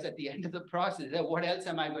because at the end of the process, what else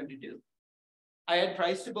am I going to do? I had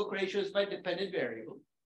price to book ratios by dependent variable,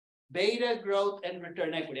 beta, growth, and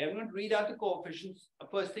return equity. I'm going to read out the coefficients. The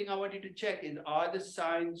first thing I want you to check is, are the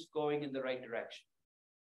signs going in the right direction?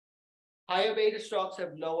 Higher beta stocks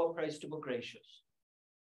have lower price to book ratios.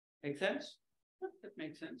 Make sense? That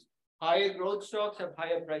makes sense. Higher growth stocks have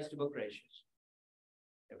higher price to book ratios.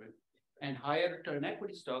 And higher return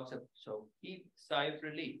equity stocks have, so keep sigh of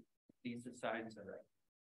relief. These are signs are right.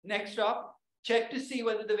 Next up, check to see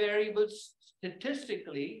whether the variables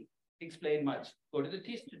statistically explain much. Go to the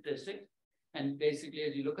t-statistic, and basically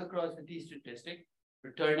as you look across the t-statistic,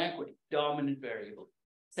 return equity, dominant variable,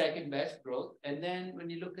 second best growth, and then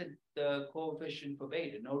when you look at the coefficient for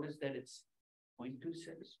beta, notice that it's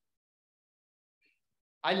 0.26.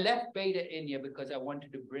 I left beta in here because I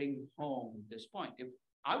wanted to bring home this point. If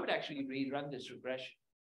I would actually rerun this regression,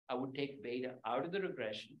 I would take beta out of the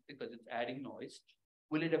regression because it's adding noise.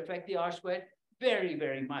 Will it affect the R squared? Very,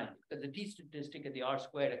 very mild, because the t-statistic and the R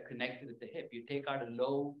squared are connected at the hip. You take out a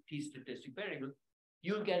low t-statistic variable,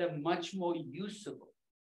 you'll get a much more usable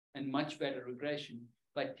and much better regression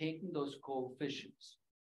by taking those coefficients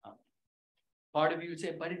out. Part of you would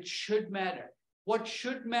say, but it should matter. What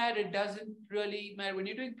should matter doesn't really matter. When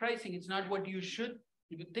you're doing pricing, it's not what you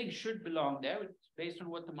think should belong there. It's based on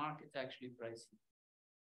what the market's actually pricing.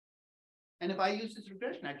 And if I use this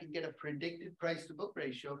regression, I can get a predicted price to book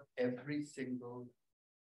ratio of every single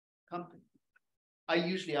company. I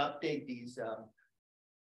usually update these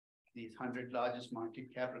 100 largest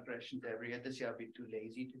market cap regressions every year. This year I'll be too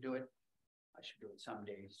lazy to do it. I should do it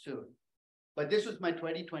someday soon. But this was my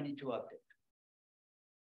 2022 update.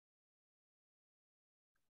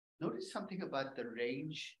 Notice something about the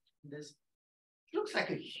range. This looks like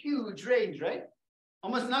a huge range, right?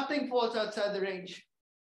 Almost nothing falls outside the range.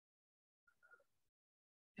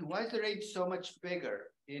 And why is the range so much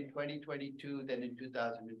bigger in 2022 than in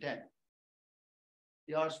 2010?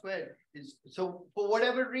 The R squared is, so for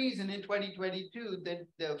whatever reason in 2022,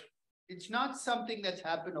 it's not something that's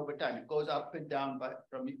happened over time. It goes up and down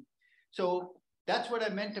so that's what I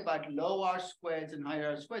meant about low R squares and higher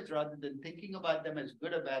R squares, rather than thinking about them as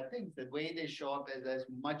good or bad things. The way they show up as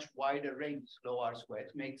much wider range, low R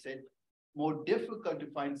squares, makes it more difficult to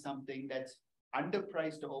find something that's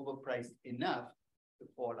underpriced or overpriced enough to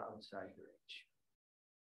fall outside the range.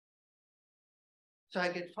 So I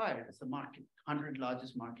get fired as the 100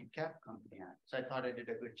 largest market cap company. So I thought I did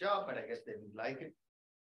a good job, but I guess they didn't like it.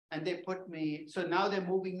 And they put me, so now they're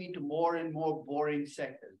moving me to more and more boring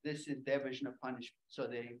sectors. This is their vision of punishment. So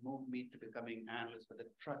they moved me to becoming analyst for the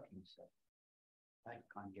trucking sector. I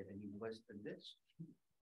can't get any worse than this.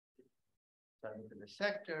 So I look at the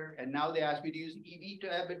sector, and now they ask me to use EV to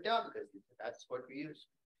EBITDA because that's what we use.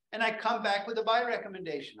 And I come back with a buy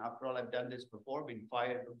recommendation. After all, I've done this before, been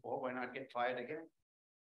fired before. Why not get fired again?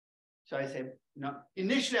 So I said, no.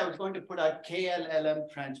 Initially, I was going to put out KLLM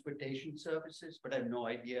Transportation Services, but I have no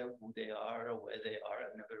idea who they are or where they are.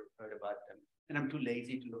 I've never heard about them. And I'm too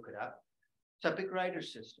lazy to look it up. So I picked Ryder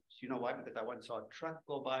Systems. You know why? Because I once saw a truck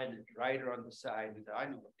go by and a rider on the side. And I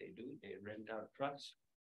know what they do. They rent out trucks.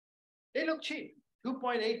 They look cheap.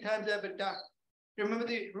 2.8 times EBITDA. Remember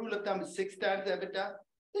the rule of thumb is 6 times EBITDA?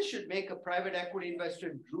 This should make a private equity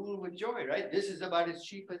investor drool with joy, right? This is about as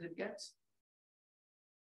cheap as it gets.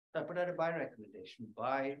 So I put out a buy recommendation,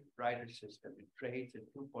 buy Ryder System. It trades at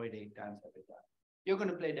 2.8 times EBITDA. You're going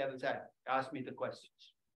to play devil's advocate. Ask me the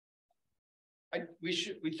questions.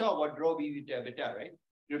 we saw what drove EV to EBITDA, right?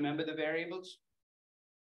 You remember the variables?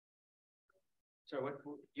 So what,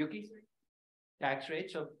 Yuki? Tax rate.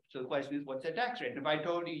 So the question is, what's the tax rate? If I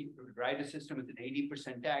told you write a system with an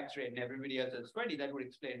 80% tax rate and everybody else has 20, that would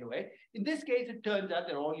explain away. In this case, it turns out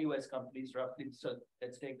they're all US companies roughly. So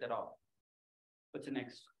let's take that off. What's the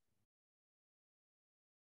next?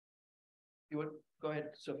 You would go ahead,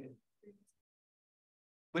 Sophia.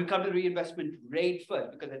 We'll come to reinvestment rate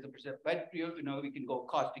first because as a percent, but we can go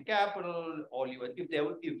cost to capital, all US.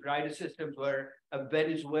 If rider systems were a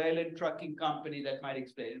Venezuelan trucking company, that might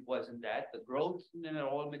explain it wasn't that. The growth, and then they're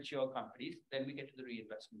all mature companies. Then we get to the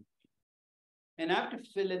reinvestment. And I have to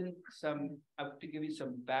fill in I have to give you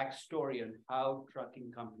some backstory on how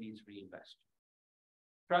trucking companies reinvest.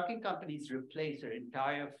 Trucking companies replace their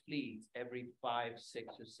entire fleets every 5,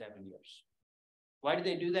 6, or 7 years. Why do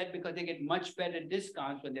they do that? Because they get much better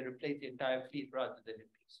discounts when they replace the entire fleet rather than in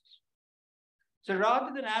pieces. So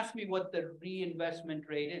rather than ask me what the reinvestment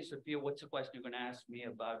rate is, Sophia, what's the question you're going to ask me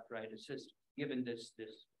about rider system, given this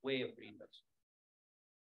way of reinvestment?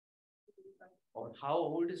 Or how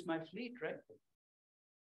old is my fleet, right?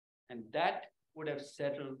 And that would have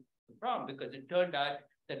settled the problem because it turned out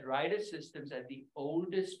that rider systems are the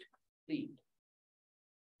oldest fleet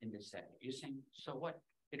in the sector. You're saying, so what?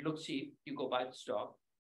 It looks cheap. You go buy the stock.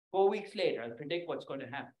 4 weeks later, I'll predict what's going to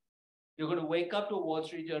happen. You're going to wake up to a Wall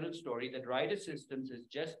Street Journal story that Ryder Systems has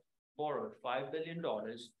just borrowed $5 billion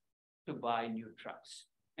to buy new trucks.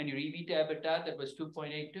 And your EV to EBITDA that was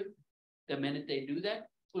 2.82, the minute they do that,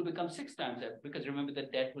 will become 6 times that because remember the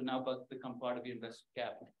debt will now become part of your invested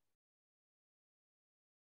capital.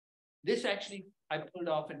 This actually, I pulled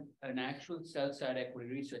off an actual sell-side equity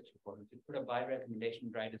research report. We put a buy recommendation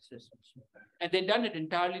in Ryder Systems. And they'd done it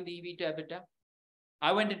entirely in the EV to EBITDA.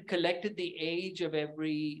 I went and collected the age of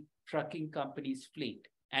every trucking company's fleet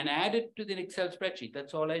and added to the Excel spreadsheet.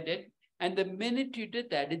 That's all I did. And the minute you did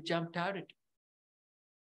that, it jumped out at you.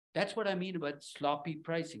 That's what I mean about sloppy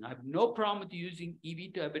pricing. I have no problem with using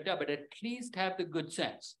EV to EBITDA, but at least have the good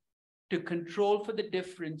sense to control for the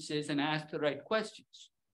differences and ask the right questions.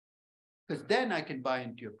 Because then I can buy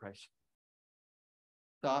into your pricing.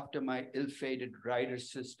 So after my ill-fated Ryder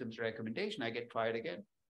Systems recommendation, I get fired again.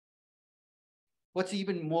 What's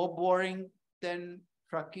even more boring than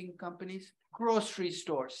trucking companies? Grocery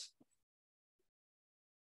stores.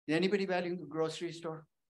 Is anybody valuing a grocery store?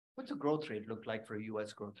 What's the growth rate look like for a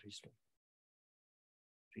US grocery store?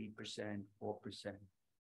 3%, 4%.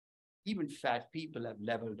 Even fat people have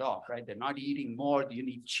leveled off, right? They're not eating more. You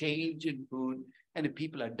need change in food. And if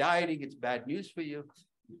people are dieting, it's bad news for you.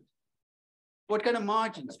 What kind of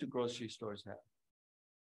margins do grocery stores have?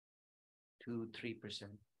 2, 3%.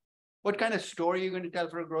 What kind of story are you going to tell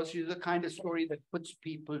for a grocery store? The kind of story that puts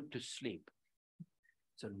people to sleep.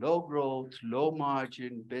 It's a low growth, low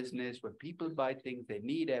margin business where people buy things they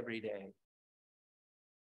need every day.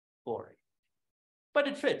 Boring. But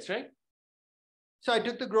it fits, right? So I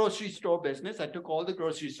took the grocery store business. I took all the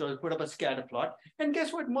grocery stores, put up a scatter plot. And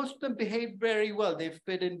guess what? Most of them behaved very well. They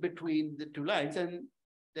fit in between the two lines. And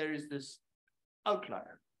there is this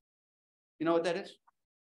outlier. You know what that is?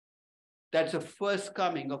 That's the first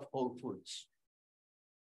coming of Whole Foods.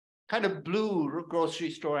 Kind of blew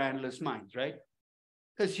grocery store analysts' minds, right?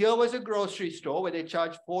 Because here was a grocery store where they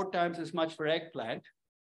charged 4 times as much for eggplant.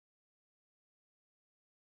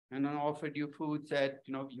 And then offered you food that,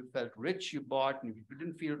 you felt rich, you bought, and if you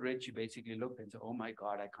didn't feel rich, you basically looked and said, oh my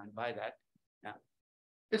God, I can't buy that. Yeah.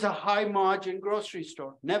 It's a high margin grocery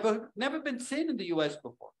store. Never been seen in the US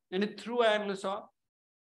before. And it threw analysts off.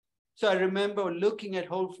 So I remember looking at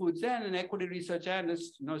Whole Foods then, and equity research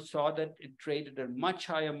analysts saw that it traded a much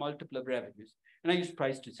higher multiple of revenues. And I used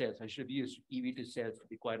price to sales. I should have used EV to sales to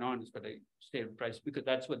be quite honest, but I stayed with price because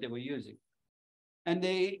that's what they were using. And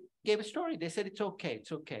they gave a story. They said, it's okay.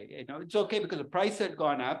 It's okay. It's okay because the price had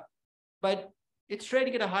gone up, but it's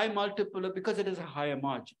trading at a high multiple because it has a higher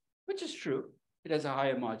margin, which is true. It has a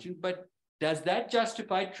higher margin, but does that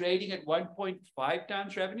justify trading at 1.5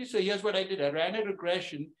 times revenue? So here's what I did. I ran a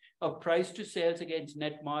regression of price to sales against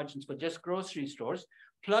net margins for just grocery stores,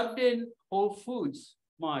 plugged in Whole Foods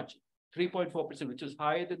margin, 3.4%, which was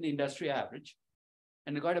higher than the industry average,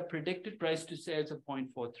 and I got a predicted price to sales of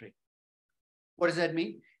 0.43. What does that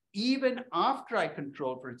mean? Even after I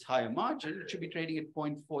control for its higher margin, it should be trading at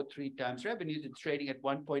 0.43 times revenues. It's trading at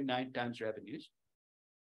 1.9 times revenues.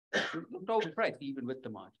 Overpriced, even with the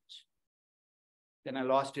margins. Then I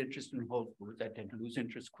lost interest in Whole Foods. I tend to lose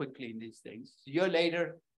interest quickly in these things. A year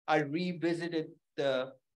later, I revisited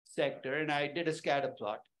the sector and I did a scatter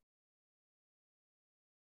plot.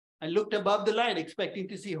 I looked above the line, expecting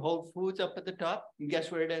to see Whole Foods up at the top. And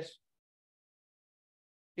guess where it is?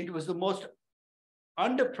 it was the most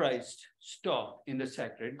underpriced stock in the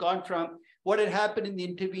sector. It gone from what had happened in the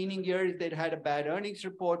intervening years, they'd had a bad earnings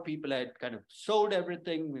report. People had kind of sold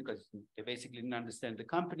everything because they basically didn't understand the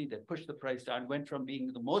company. They pushed the price down, went from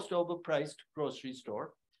being the most overpriced grocery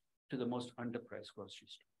store to the most underpriced grocery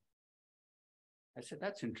store. I said,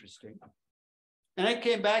 that's interesting. And I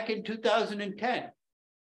came back in 2010.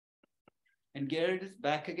 And Garrett is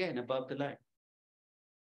back again above the line.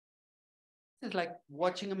 It's like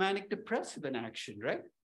watching a manic depressive in action, right?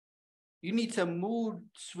 You need some mood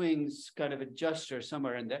swings kind of adjuster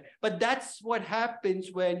somewhere in there. But that's what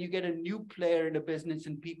happens when you get a new player in a business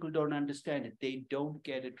and people don't understand it. They don't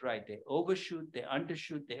get it right. They overshoot, they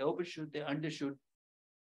undershoot, they overshoot, they undershoot.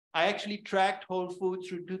 I actually tracked Whole Foods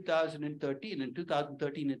through 2013. In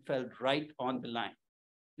 2013, it fell right on the line.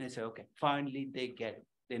 And I said, okay, finally they get it.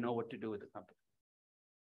 They know what to do with the company.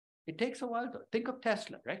 It takes a while though. Think of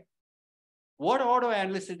Tesla, right? What auto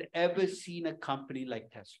analyst had ever seen a company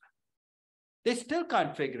like Tesla? They still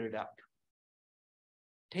can't figure it out.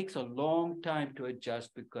 It takes a long time to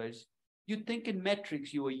adjust because you think in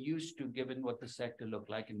metrics you were used to given what the sector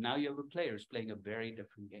looked like, and now you have a player who's playing a very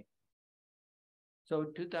different game. So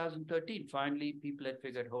 2013, finally, people had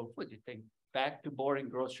figured Whole Foods. You think back to boring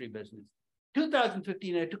grocery business.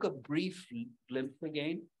 2015, I took a brief glimpse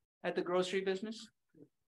again at the grocery business.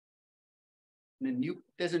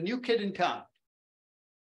 There's a new kid in town.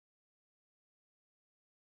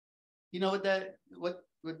 You know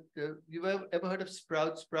you've ever heard of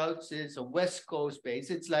Sprouts? Sprouts is a West Coast base.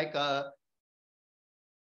 It's like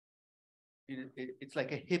it's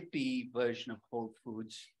like a hippie version of Whole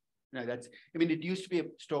Foods. It used to be a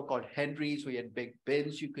store called Henry's where you had big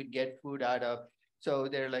bins you could get food out of. So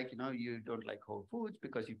they're like, you don't like Whole Foods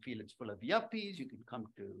because you feel it's full of yuppies. You can come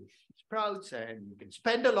to Sprouts and you can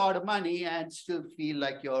spend a lot of money and still feel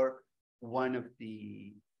like you're one of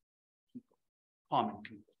the common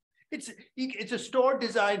people. It's a store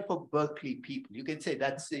designed for Berkeley people. You can say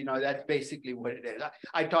that's basically what it is.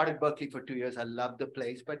 I taught at Berkeley for 2 years. I love the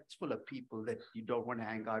place, but it's full of people that you don't want to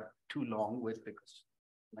hang out too long with because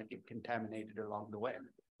you might get contaminated along the way.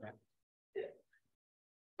 Right?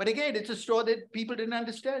 But again, it's a store that people didn't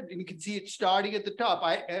understand. And you can see it starting at the top.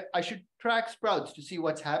 I should track Sprouts to see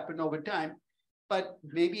what's happened over time. But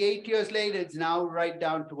maybe 8 years later, it's now right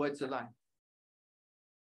down towards the line.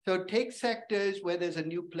 So take sectors where there's a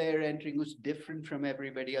new player entering who's different from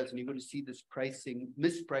everybody else, and you're going to see this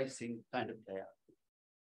mispricing kind of play out.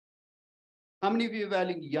 How many of you are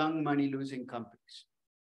valuing young money-losing companies?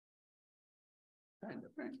 Kind of,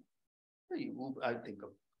 right? I think of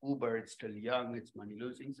Uber, it's still young, it's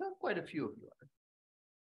money-losing, so quite a few of you are.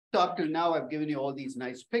 So up till now, I've given you all these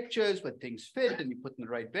nice pictures where things fit, and you put in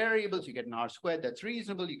the right variables, you get an R-squared that's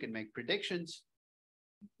reasonable, you can make predictions.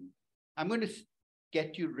 I'm going to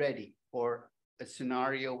get you ready for a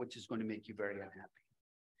scenario which is going to make you very unhappy.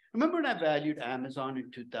 Remember when I valued Amazon in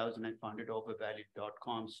 2000, I found it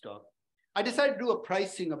overvalued.com stock. I decided to do a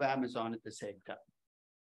pricing of Amazon at the same time.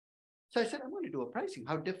 So I said, I'm going to do a pricing.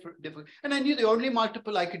 How different? And I knew the only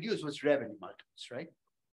multiple I could use was revenue multiples, right?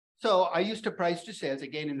 So I used a price to sales.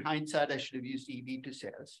 Again, in hindsight, I should have used EV to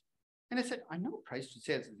sales. And I said, I know price to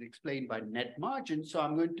sales is explained by net margin. So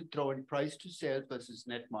I'm going to throw in price to sales versus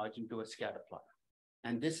net margin to a scatter plot.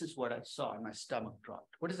 And this is what I saw, and my stomach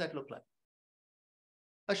dropped. What does that look like?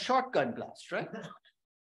 A shotgun blast, right?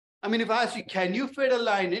 If I ask you, can you fit a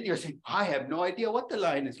line in? You're saying, I have no idea what the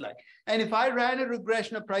line is like. And if I ran a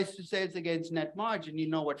regression of price to sales against net margin, you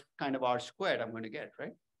know what kind of R-squared I'm going to get,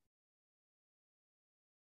 right?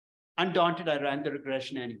 Undaunted, I ran the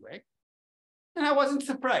regression anyway. And I wasn't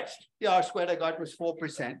surprised. The R-squared I got was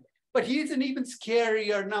 4%. But here's an even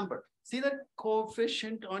scarier number. See that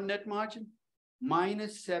coefficient on net margin?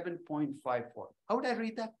 Minus 7.54. How would I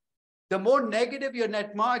read that? The more negative your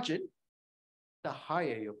net margin, the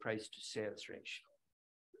higher your price to sales ratio.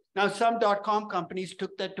 Now, some .com companies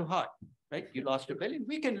took that to heart, right? You lost $1 billion,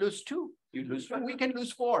 we can lose 2. You lose 1, we can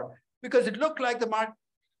lose 4, because it looked like the market.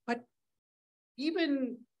 But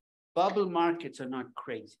even bubble markets are not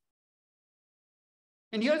crazy.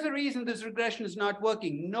 And here's the reason this regression is not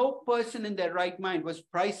working. No person in their right mind was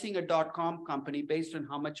pricing a .com company based on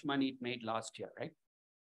how much money it made last year, right?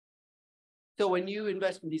 So when you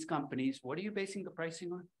invest in these companies, what are you basing the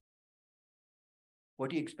pricing on? What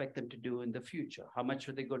do you expect them to do in the future? How much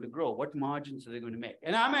are they going to grow? What margins are they going to make?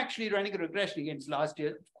 And I'm actually running a regression against last year.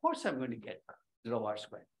 Of course, I'm going to get 0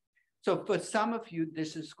 R-squared. So for some of you,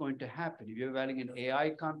 this is going to happen. If you're valuing an AI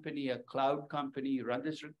company, a cloud company, you run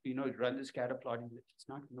this, run this scatter plotting, it's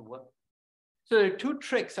not going to work. So there are two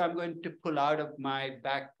tricks I'm going to pull out of my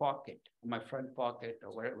back pocket, my front pocket,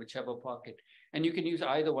 or whichever pocket, and you can use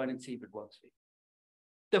either one and see if it works for you.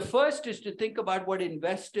 The first is to think about what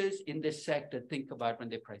investors in this sector think about when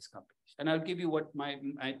they price companies. And I'll give you what my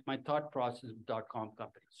thought process with .com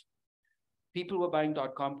companies. People were buying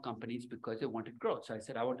 .com companies because they wanted growth. So I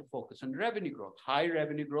said, I want to focus on revenue growth. High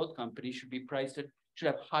revenue growth companies should be priced at, should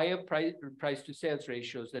have higher price to sales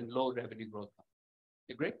ratios than low revenue growth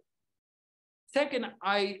companies. Agree? Second,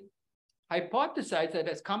 I hypothesized that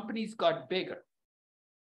as companies got bigger,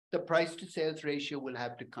 the price to sales ratio will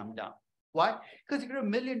have to come down. Why? Because if you're $1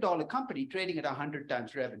 million company trading at 100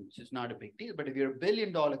 times revenues, it's not a big deal. But if you're $1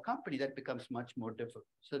 billion company, that becomes much more difficult.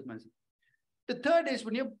 So the third is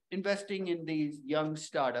when you're investing in these young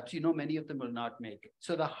startups, you know many of them will not make it.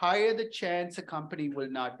 So the higher the chance a company will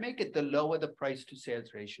not make it, the lower the price to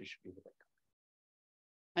sales ratio should be with that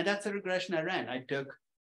company. And that's a regression I ran. I took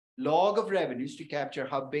log of revenues to capture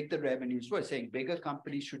how big the revenues were, saying bigger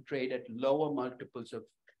companies should trade at lower multiples of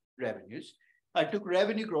revenues. I took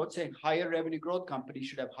revenue growth, saying higher revenue growth companies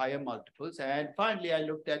should have higher multiples. And finally, I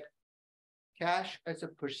looked at cash as a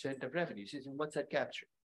percent of revenues. And what's that capturing?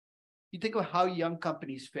 You think of how young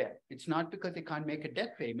companies fare. It's not because they can't make a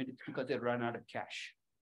debt payment, it's because they run out of cash.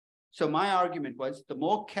 So my argument was the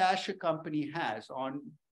more cash a company has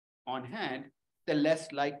on hand, the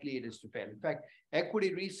less likely it is to fail. In fact,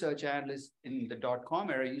 equity research analysts in the .com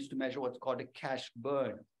era used to measure what's called a cash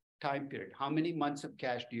burn time period. How many months of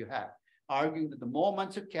cash do you have? Arguing that the more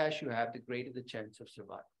months of cash you have, the greater the chance of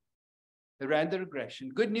survival. They ran the regression.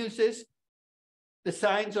 Good news is the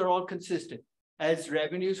signs are all consistent. As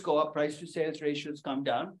revenues go up, price to sales ratios come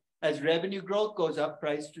down. As revenue growth goes up,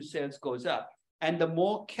 price to sales goes up. And the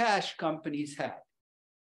more cash companies have,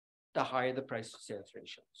 the higher the price to sales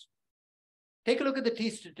ratios. Take a look at the T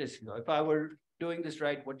statistic. If I were doing this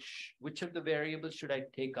right, which of the variables should I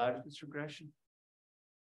take out of this regression?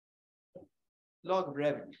 Log of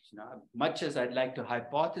revenues. Now, much as I'd like to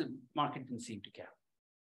hypothesize, market didn't seem to care.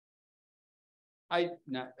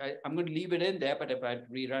 I'm going to leave it in there, but if I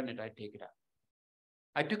rerun it, I'd take it out.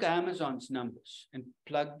 I took Amazon's numbers and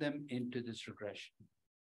plugged them into this regression.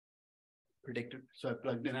 Predicted. So I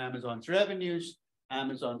plugged in Amazon's revenues,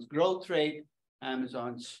 Amazon's growth rate,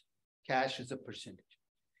 Amazon's cash as a percentage.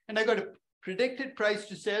 And I got a predicted price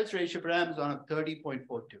to sales ratio for Amazon of 30.42.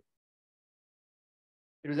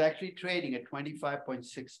 It was actually trading at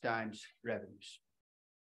 25.6 times revenues.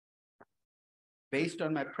 Based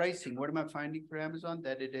on my pricing, what am I finding for Amazon?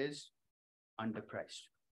 That it is underpriced.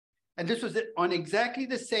 And this was on exactly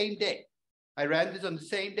the same day. I ran this on the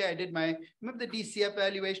same day I did remember the DCF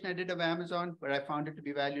valuation I did of Amazon, where I found it to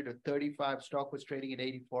be valued at 35, stock was trading at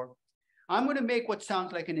 84. I'm going to make what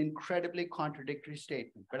sounds like an incredibly contradictory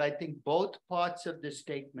statement, but I think both parts of this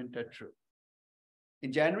statement are true.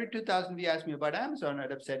 In January 2000, if you asked me about Amazon,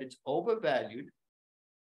 I'd have said it's overvalued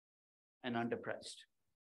and underpriced.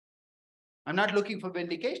 I'm not looking for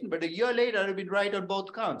vindication, but a year later, I'd have been right on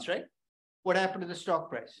both counts, right? What happened to the stock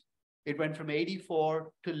price? It went from 84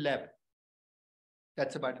 to 11.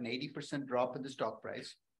 That's about an 80% drop in the stock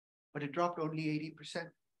price, but it dropped only 80%.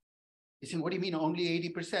 You say, what do you mean only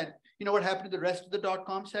 80%? You know what happened to the rest of the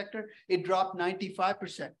 .com sector? It dropped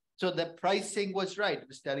 95%. So the pricing was right. It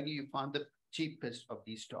was telling you found the cheapest of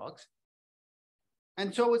these stocks.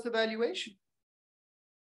 And so was the valuation.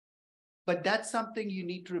 But that's something you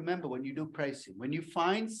need to remember when you do pricing. When you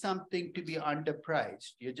find something to be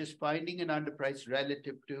underpriced, you're just finding an underpriced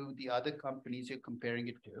relative to the other companies you're comparing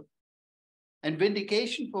it to. And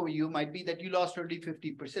vindication for you might be that you lost only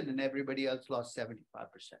 50% and everybody else lost 75%.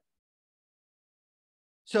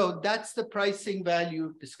 So that's the pricing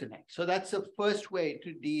value disconnect. So that's the first way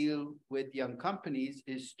to deal with young companies,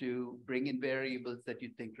 is to bring in variables that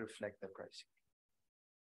you think reflect the pricing.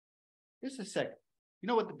 Here's the second. You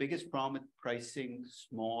know what the biggest problem with pricing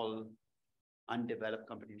small, undeveloped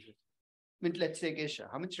companies is? I mean, let's take Isha.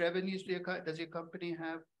 How much revenues does your company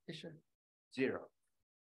have, Isha? 0.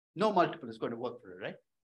 No multiple is going to work for it, right?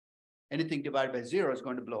 Anything divided by 0 is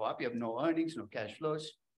going to blow up. You have no earnings, no cash flows.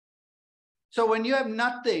 So when you have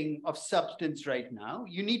nothing of substance right now,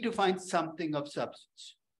 you need to find something of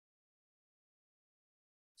substance.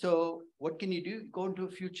 So what can you do? Go into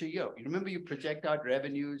a future year. You remember you project out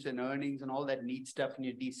revenues and earnings and all that neat stuff in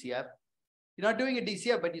your DCF. You're not doing a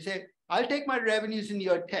DCF, but you say, I'll take my revenues in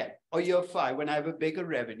year 10 or year 5 when I have a bigger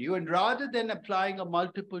revenue. And rather than applying a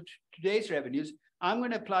multiple to today's revenues, I'm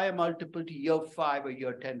going to apply a multiple to year 5 or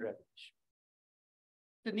year 10 revenues.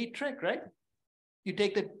 It's a neat trick, right? You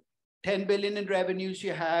take the 10 billion in revenues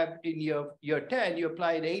you have in year 10, you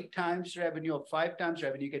apply it 8 times revenue or 5 times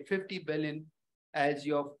revenue, you get 50 billion as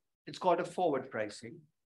your It's called a forward pricing.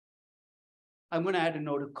 I'm going to add a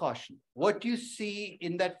note of caution. What you see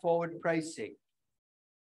in that forward pricing,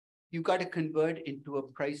 you've got to convert into a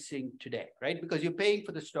pricing today, right? Because you're paying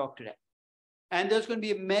for the stock today. And there's going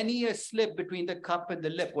to be many a slip between the cup and the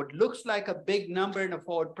lip. What looks like a big number in a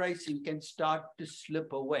forward pricing can start to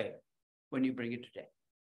slip away when you bring it today.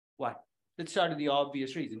 Why? Let's start with the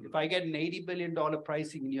obvious reason. If I get an $80 billion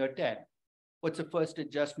pricing in year 10, what's the first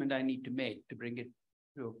adjustment I need to make to bring it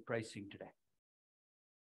to pricing today?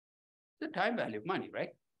 The time value of money, right?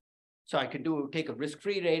 So I could take a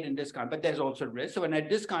risk-free rate and discount, but there's also risk. So when I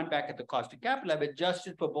discount back at the cost of capital, I've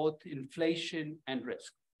adjusted for both inflation and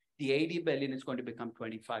risk. The 80 billion is going to become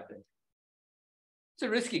 25 billion. It's a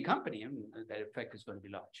risky company. I mean, that effect is going to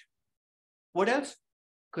be large. What else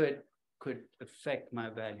could affect my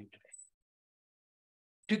value today?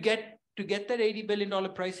 To get that $80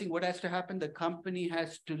 billion pricing, what has to happen? The company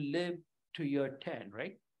has to live to year 10,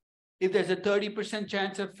 right? If there's a 30%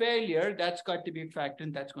 chance of failure, that's got to be factored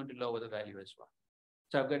in. That's going to lower the value as well.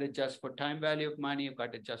 So I've got to adjust for time value of money. I've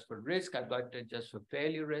got to adjust for risk. I've got to adjust for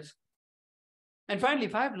failure risk. And finally,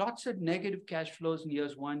 if I have lots of negative cash flows in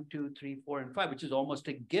years 1, 2, 3, 4, and 5, which is almost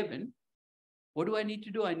a given, what do I need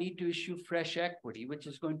to do? I need to issue fresh equity, which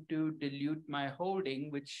is going to dilute my holding,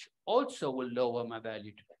 which also will lower my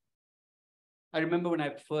value today. I remember when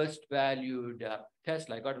I first valued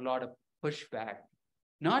Tesla, I got a lot of pushback,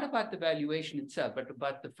 not about the valuation itself, but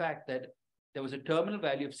about the fact that there was a terminal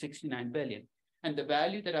value of 69 billion, and the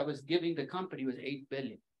value that I was giving the company was 8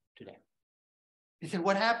 billion today. They said,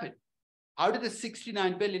 what happened? How did the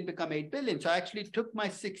 69 billion become 8 billion? So I actually took my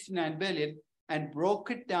 69 billion and broke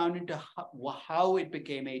it down into how it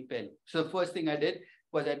became 8 billion. So the first thing I did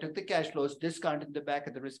was I took the cash flows, discounted the back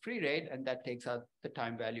at the risk-free rate, and that takes out the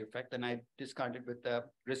time value effect. Then I discounted with the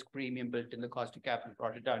risk premium built in the cost of capital,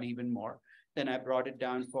 brought it down even more. Then I brought it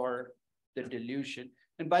down for the dilution.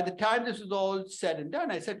 And by the time this was all said and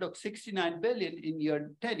done, I said, look, 69 billion in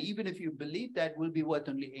year 10, even if you believe that, will be worth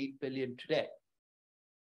only 8 billion today,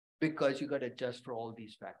 because you got to adjust for all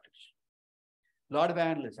these factors. A lot of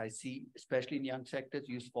analysts I see, especially in young sectors,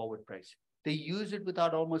 use forward pricing. They use it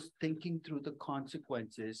without almost thinking through the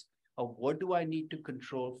consequences of what do I need to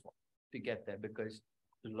control for to get there, because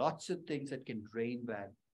lots of things that can drain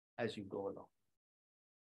value as you go along.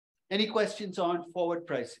 Any questions on forward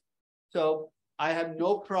pricing? So I have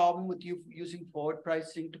no problem with you using forward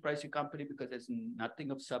pricing to price your company because there's nothing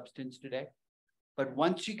of substance today. But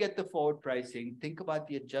once you get the forward pricing, think about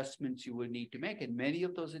the adjustments you will need to make. And many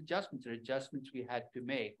of those adjustments are adjustments we had to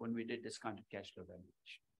make when we did discounted cash flow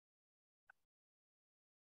valuation.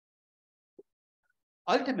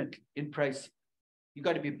 Ultimately, in pricing, you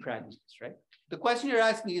got to be pragmatist, right? The question you're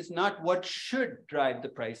asking is not what should drive the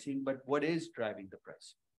pricing, but what is driving the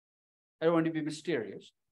pricing. I don't want to be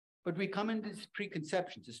mysterious, but we come into these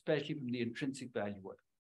preconceptions, especially from the intrinsic value work.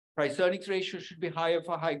 Price earnings ratio should be higher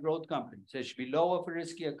for high growth companies. It should be lower for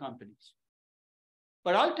riskier companies.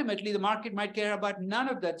 But ultimately, the market might care about none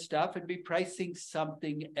of that stuff and be pricing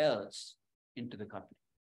something else into the company.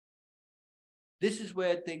 This is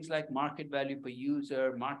where things like market value per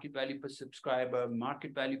user, market value per subscriber,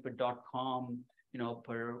 market value per .com,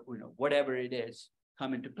 whatever it is,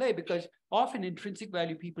 come into play, because often intrinsic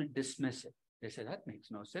value people dismiss it. They say, that makes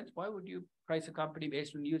no sense. Why would you price a company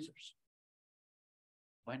based on users?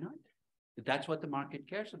 Why not? But that's what the market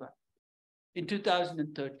cares about. In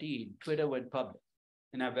 2013, Twitter went public,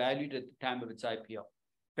 and I valued at the time of its IPO.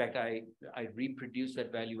 In fact, I reproduced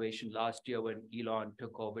that valuation last year when Elon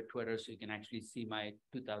took over Twitter, so you can actually see my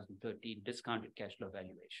 2013 discounted cash flow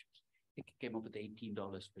valuation. It came up with $18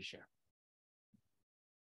 per share.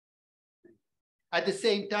 At the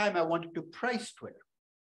same time, I wanted to price Twitter.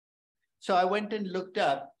 So I went and looked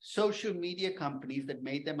up social media companies that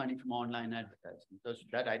made their money from online advertising.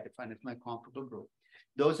 That I define as my comparable group.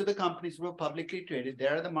 Those are the companies that were publicly traded.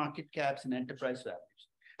 There are the market caps and enterprise values.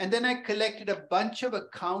 And then I collected a bunch of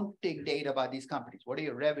accounting data about these companies. What are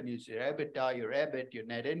your revenues, your EBITDA, your EBIT, your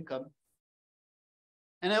net income?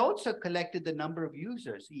 And I also collected the number of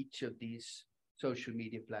users each of these social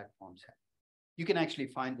media platforms have. You can actually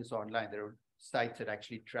find this online. There are sites that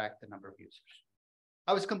actually track the number of users.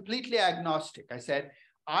 I was completely agnostic. I said,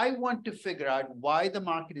 I want to figure out why the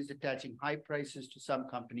market is attaching high prices to some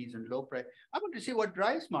companies and low price. I want to see what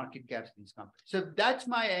drives market caps in these companies. So that's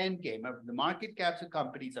my end game of the market caps of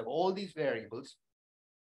companies of all these variables.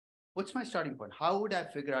 What's my starting point? How would I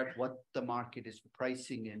figure out what the market is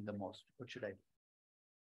pricing in the most? What should I do?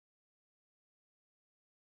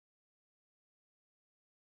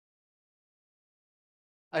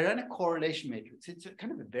 I run a correlation matrix. It's a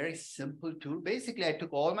kind of a very simple tool. Basically, I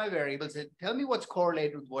took all my variables and tell me what's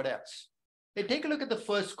correlated with what else. Hey, take a look at the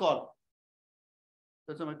first column.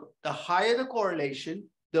 The higher the correlation,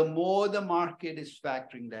 the more the market is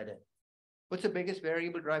factoring that in. What's the biggest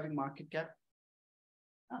variable driving market cap?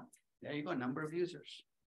 Oh, there you go, number of users.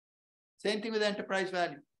 Same thing with enterprise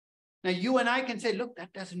value. Now, you and I can say, look,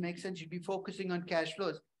 that doesn't make sense. You'd be focusing on cash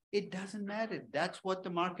flows. It doesn't matter. That's what the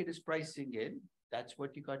market is pricing in. That's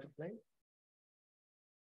what you got to play.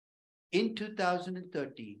 In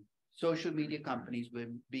 2013, social media companies were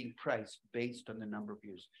being priced based on the number of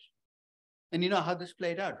users. And you know how this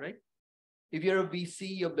played out, right? If you're a VC,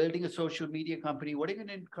 you're building a social media company, what are you going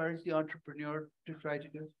to encourage the entrepreneur to try to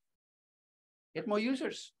do? Get more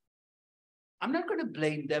users. I'm not going to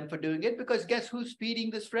blame them for doing it because guess who's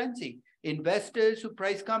feeding this frenzy? Investors who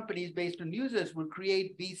price companies based on users will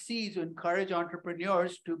create VCs who encourage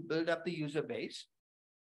entrepreneurs to build up the user base.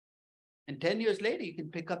 And 10 years later, you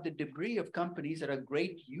can pick up the debris of companies that are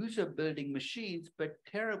great user building machines, but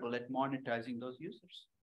terrible at monetizing those users.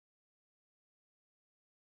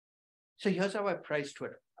 So here's how I priced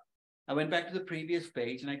Twitter. I went back to the previous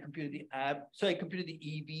page and I computed the I computed the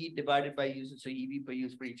EV divided by users, so EV per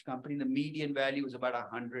user for each company. The median value was about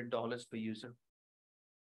 $100 per user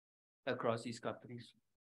across these companies.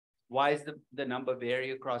 Why is the number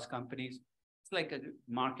vary across companies? It's like a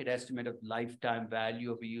market estimate of lifetime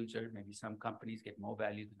value of a user. Maybe some companies get more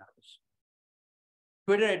value than others.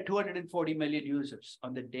 Twitter had 240 million users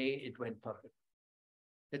on the day it went public.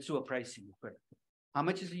 Let's do a pricing of Twitter. How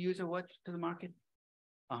much is a user worth to the market?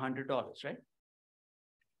 $100, right?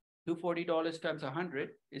 $240 times 100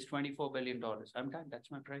 is $24 billion. I'm done. That's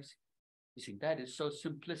my price. You see, that is so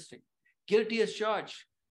simplistic. Guilty as charged.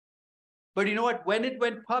 But you know what? When it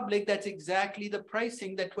went public, that's exactly the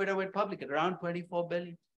pricing that Twitter went public at, around 24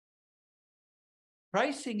 billion.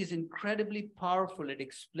 Pricing is incredibly powerful at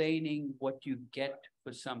explaining what you get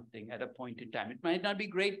for something at a point in time. It might not be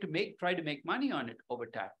great to try to make money on it over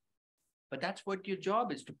time, but that's what your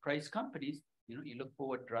job is, to price companies. You know, you look for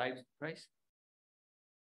what drives the price.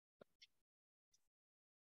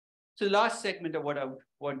 So the last segment of what I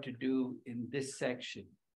want to do in this section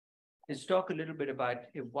is talk a little bit about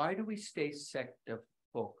why do we stay sector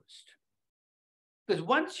focused? Because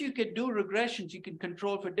once you can do regressions, you can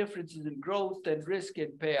control for differences in growth and risk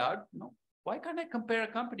and payout. No, why can't I compare a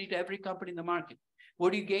company to every company in the market?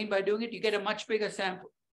 What do you gain by doing it? You get a much bigger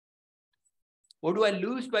sample. What do I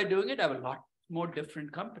lose by doing it? I have a lot more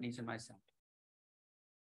different companies in my sample.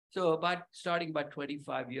 So starting about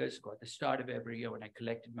 25 years ago, at the start of every year when I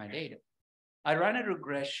collected my data, I ran a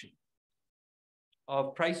regression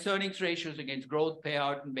of price earnings ratios against growth,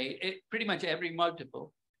 payout, and pretty much every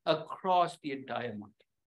multiple across the entire market.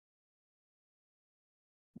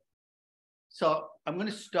 So I'm going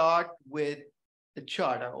to start with the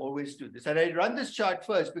chart. I always do this. And I run this chart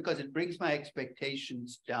first because it brings my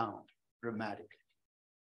expectations down dramatically.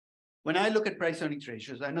 When I look at price earnings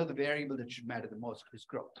ratios, I know the variable that should matter the most is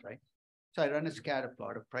growth, right? So I run a scatter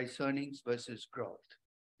plot of price earnings versus growth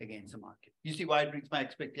against the market. You see why it brings my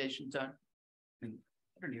expectations down? I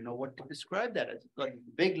don't even know what to describe that as. It's got a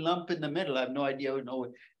big lump in the middle. I have no idea.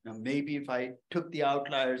 Maybe if I took the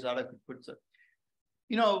outliers out, I could put some.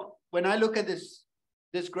 When I look at this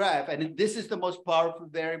graph, and this is the most powerful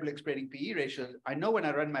variable explaining PE ratios, I know when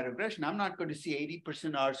I run my regression, I'm not going to see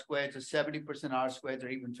 80% R squareds or 70% R squareds or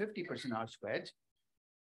even 50% R squareds.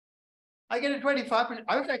 I get a 25%.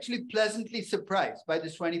 I was actually pleasantly surprised by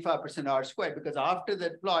this 25% R squared because after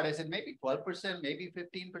that plot, I said maybe 12%, maybe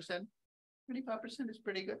 15%. 25% is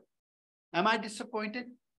pretty good. Am I disappointed?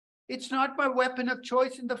 It's not my weapon of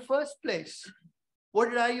choice in the first place. What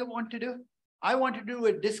did I want to do? I want to do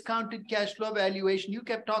a discounted cash flow valuation. You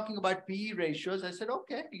kept talking about PE ratios. I said,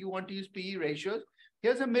 okay, you want to use PE ratios.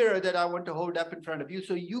 Here's a mirror that I want to hold up in front of you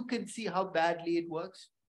so you can see how badly it works.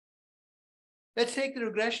 Let's take the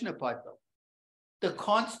regression apart though. The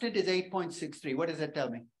constant is 8.63. What does that tell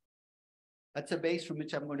me? That's a base from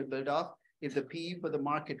which I'm going to build off. If the PE for the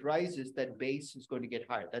market rises, that base is going to get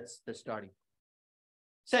higher. That's the starting.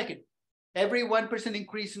 Second, every 1%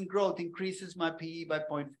 increase in growth increases my PE by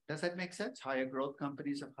point. Does that make sense? Higher growth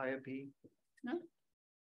companies have higher PE. No.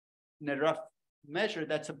 In a rough measure,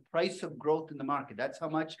 that's a price of growth in the market. That's how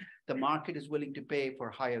much the market is willing to pay for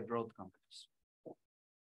higher growth companies.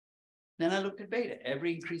 Then I looked at beta.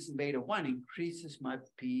 Every increase in beta 1 increases my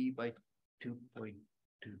PE by 2.23.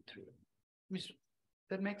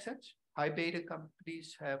 That makes sense? High beta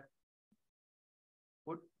companies have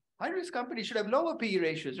what? High risk companies should have lower PE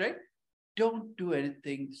ratios, right? Don't do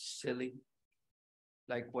anything silly.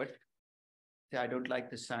 Like what? say, I don't like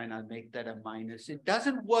the sign, I'll make that a minus. It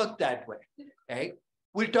doesn't work that way, okay?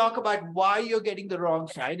 We'll talk about why you're getting the wrong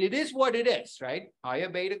sign. It is what it is, right? Higher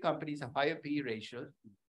beta companies have higher P ratios.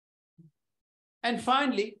 And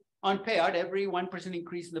finally, on payout, every 1%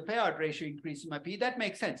 increase in the payout ratio increases my P. That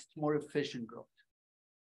makes sense. It's more efficient growth.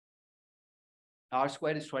 R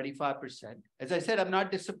squared is 25%. As I said, I'm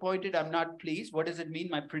not disappointed. I'm not pleased. What does it mean?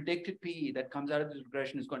 My predicted PE that comes out of this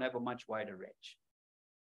regression is going to have a much wider range.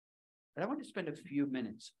 But I want to spend a few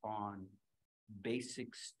minutes on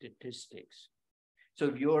basic statistics. So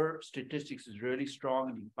if your statistics is really strong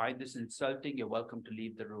and you find this insulting, you're welcome to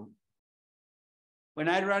leave the room. When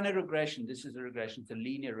I run a regression, this is a regression, it's a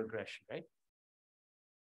linear regression, right?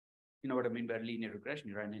 You know what I mean by linear regression?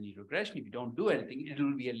 You run any regression, if you don't do anything, it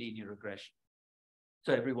will be a linear regression.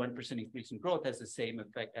 So every 1% increase in growth has the same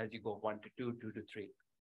effect as you go 1 to 2, 2 to 3.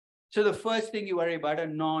 So the first thing you worry about are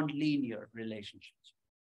non-linear relationships.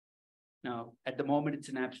 Now, at the moment, it's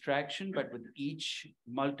an abstraction, but with each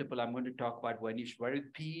multiple, I'm going to talk about when you worry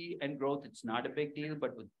with P and growth, it's not a big deal,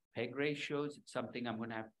 but with PEG ratios, it's something I'm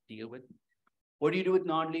going to have to deal with. What do you do with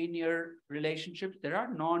nonlinear relationships? There are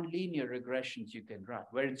nonlinear regressions you can run,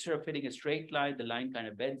 where instead of fitting a straight line, the line kind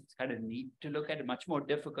of bends. It's kind of neat to look at, it, much more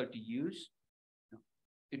difficult to use. No,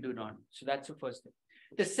 you do not. So that's the first thing.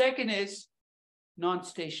 The second is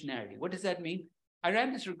non-stationarity. What does that mean? I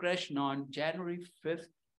ran this regression on January 5th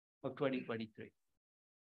of 2023.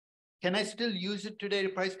 Can I still use it today to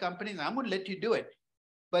price companies? I'm going to let you do it.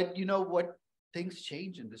 But you know what? Things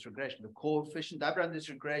change in this regression. The coefficient, I've run this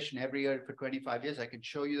regression every year for 25 years. I can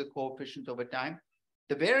show you the coefficients over time.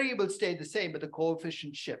 The variables stay the same, but the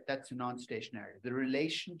coefficient shift. That's a non-stationary. The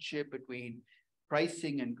relationship between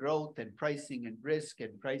pricing and growth and pricing and risk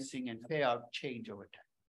and pricing and payout change over time,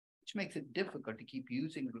 which makes it difficult to keep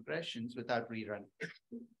using regressions without rerunning.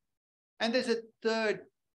 And there's a third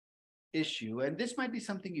issue, and this might be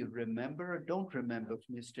something you remember or don't remember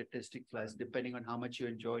from your statistics class, depending on how much you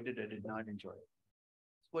enjoyed it or did not enjoy it.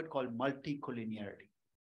 It's what's called multicollinearity.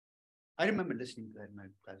 I remember listening to that in my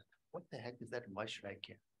class. What the heck is that? Why should I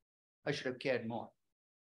care? I should have cared more.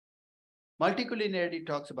 Multicollinearity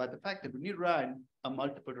talks about the fact that when you run a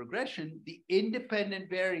multiple regression, the independent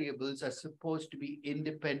variables are supposed to be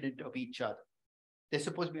independent of each other. They're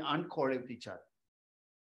supposed to be uncorrelated with each other.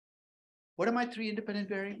 What are my three independent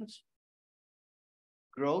variables?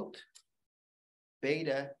 Growth,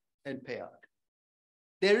 beta, and payout.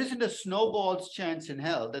 There isn't a snowball's chance in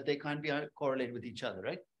hell that they can't be correlated with each other,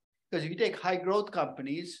 right? Because if you take high growth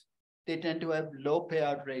companies, they tend to have low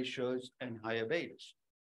payout ratios and higher betas.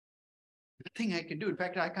 Nothing I can do. In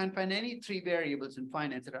fact, I can't find any three variables in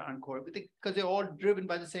finance that are uncorrelated because they're all driven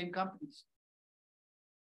by the same companies.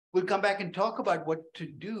 We'll come back and talk about what to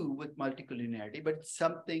do with multicollinearity, but it's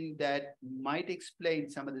something that might explain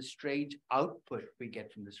some of the strange output we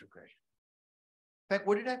get from this regression. In fact,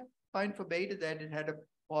 what did I find for beta? That it had a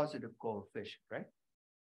positive coefficient, right?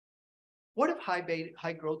 What if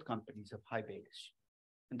high growth companies have high betas?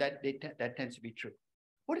 And that tends to be true.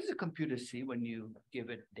 What does the computer see when you give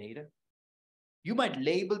it data? You might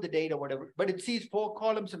label the data, whatever, but it sees 4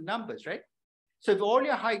 columns of numbers, right? So if all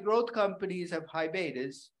your high growth companies have high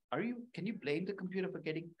betas, can you blame the computer for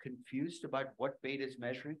getting confused about what beta is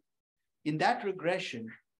measuring? In that regression,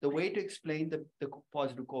 the way to explain the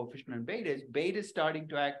positive coefficient on beta is starting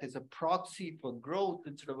to act as a proxy for growth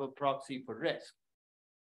instead of a proxy for risk,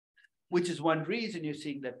 which is one reason you're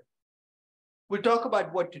seeing that. We'll talk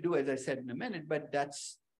about what to do, as I said, in a minute, but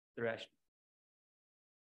that's the rationale.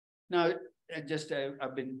 Now,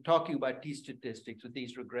 I've been talking about t-statistics with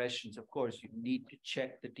these regressions. Of course, you need to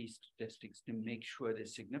check the t-statistics to make sure they're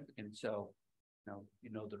significant. So, you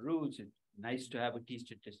know the rules. It's nice to have a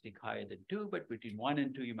t-statistic higher than 2, but between 1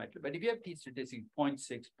 and 2, you might. But if you have t-statistic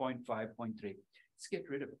 0.6, 0.5, 0.3, let's get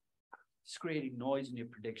rid of it. It's creating noise in your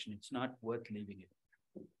prediction. It's not worth leaving it.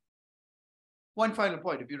 One final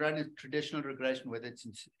point: if you run a traditional regression, whether it's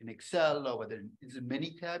in Excel or whether it's in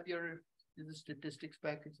Minitab, is the statistics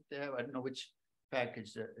package that they have. I don't know which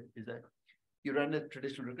package is that. You run a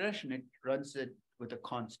traditional regression, it runs it with a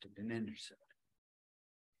constant, an intercept.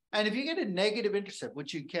 And if you get a negative intercept,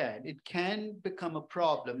 which you can, it can become a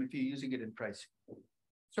problem if you're using it in pricing.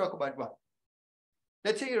 Let's talk about what?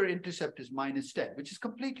 Let's say your intercept is -10, which is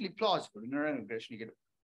completely plausible. In a regression, you get.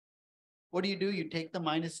 What do? You take the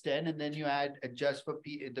 -10 and then you adjust for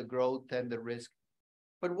the growth and the risk.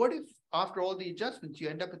 But what if after all the adjustments, you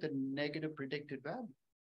end up with a negative predicted value?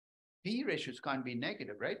 P ratios can't be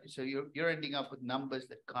negative, right? So you're ending up with numbers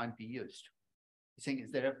that can't be used. You're saying,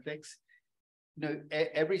 is there a fix?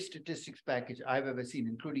 Every statistics package I've ever seen,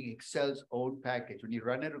 including Excel's own package, when you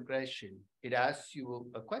run a regression, it asks you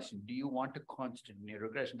a question. Do you want a constant in your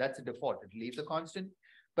regression? That's a default. It leaves a constant,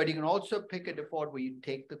 but you can also pick a default where you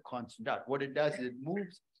take the constant out. What it does is it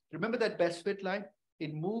moves, remember that best fit line?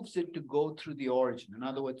 It moves it to go through the origin, in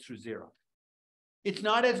other words, through 0. It's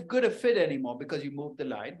not as good a fit anymore because you move the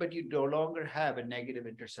line, but you no longer have a negative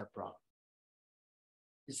intercept problem.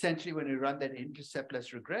 Essentially, when you run that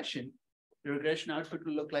interceptless regression, the regression output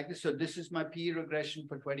will look like this. So this is my P regression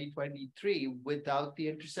for 2023 without the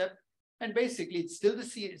intercept. And basically, it's still the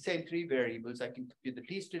same 3 variables. I can do the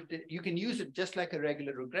t-stat. You can use it just like a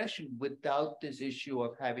regular regression without this issue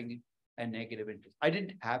of having a negative intercept. I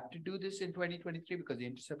didn't have to do this in 2023 because the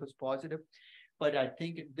intercept was positive. But I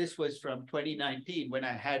think this was from 2019 when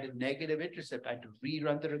I had a negative intercept. I had to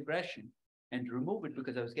rerun the regression and remove it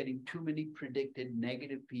because I was getting too many predicted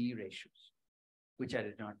negative PE ratios, which I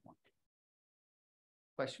did not want.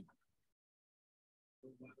 Question?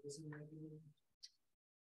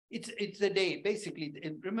 It's the day, basically,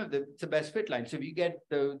 remember, it's the best fit line. So if you get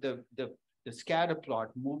the scatter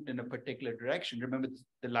plot moved in a particular direction, remember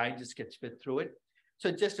the line just gets fit through it. So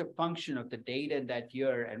it's just a function of the data in that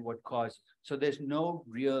year and what caused. So there's no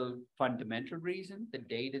real fundamental reason. The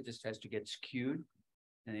data just has to get skewed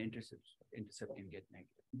and the intercept can get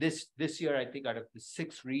negative. This year, I think out of the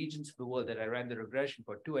 6 regions of the world that I ran the regression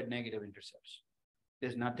for, 2 had negative intercepts.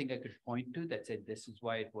 There's nothing I could point to that said this is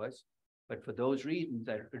why it was. But for those reasons,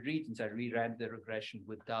 I reran the regression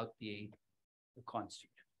without the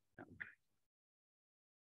constant.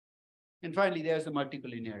 And finally, there's the multiple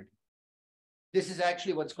linearity. This is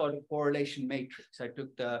actually what's called a correlation matrix. I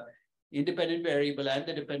took the independent variable and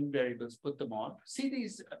the dependent variables, put them on. See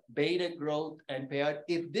these beta, growth, and payout.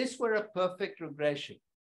 If this were a perfect regression,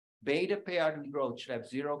 beta, payout, and growth should have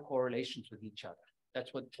 0 correlations with each other.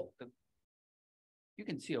 That's what you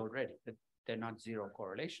can see already that they're not 0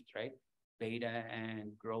 correlations, right? Beta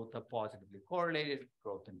and growth are positively correlated,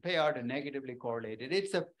 growth and payout are negatively correlated.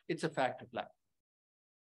 It's a fact of life.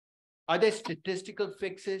 Are there statistical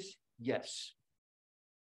fixes? Yes.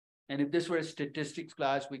 And if this were a statistics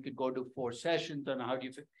class, we could go to 4 sessions on how do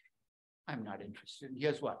you fix. I'm not interested.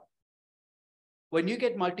 Here's what. When you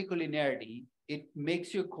get multicollinearity, it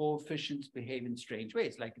makes your coefficients behave in strange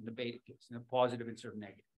ways, like in the beta case, in a positive instead of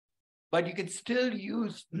negative. But you can still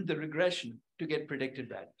use the regression to get predicted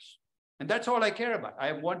values. And that's all I care about.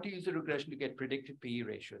 I want to use the regression to get predicted PE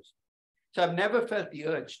ratios. So I've never felt the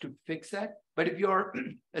urge to fix that. But if you're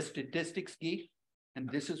a statistics geek, and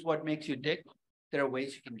this is what makes you tick, there are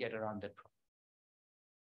ways you can get around that problem.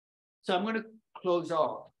 So I'm going to close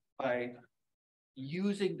off by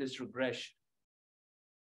using this regression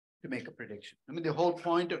to make a prediction. I mean, the whole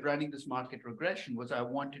point of running this market regression was I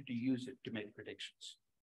wanted to use it to make predictions.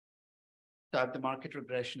 So I have the market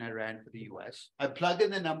regression I ran for the US. I plugged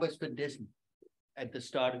in the numbers for Disney at the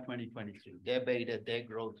start of 2023, their beta, their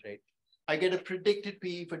growth rate. I get a predicted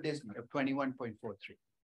PE for Disney of 21.43.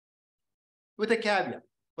 With a caveat.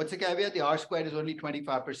 What's the caveat? The R squared is only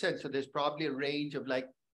 25%. So there's probably a range of like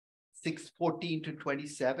 614 to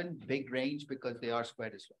 27, big range because the R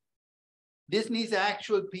squared is low. Disney's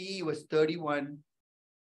actual PE was 31.38.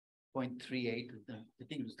 I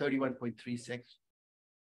think it was 31.36.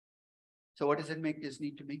 So what does it make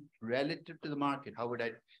Disney to me? Relative to the market, how would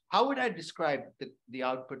I describe the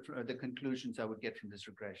output, or the conclusions I would get from this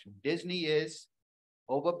regression? Disney is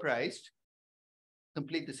overpriced.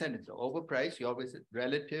 Complete the sentence. So overpriced, you always said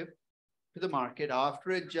relative to the market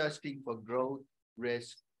after adjusting for growth,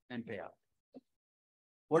 risk, and payout.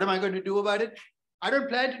 What am I going to do about it? I don't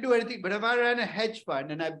plan to do anything, but if I ran a hedge fund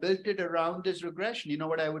and I built it around this regression, you know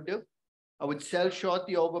what I would do? I would sell short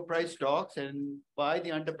the overpriced stocks and buy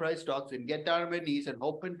the underpriced stocks and get down on my knees and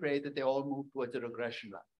hope and pray that they all move towards a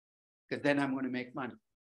regression line, because then I'm going to make money.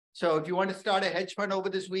 So if you want to start a hedge fund over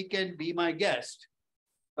this weekend, be my guest.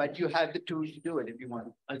 But you have the tools to do it if you want.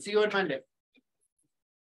 I'll see you on Monday.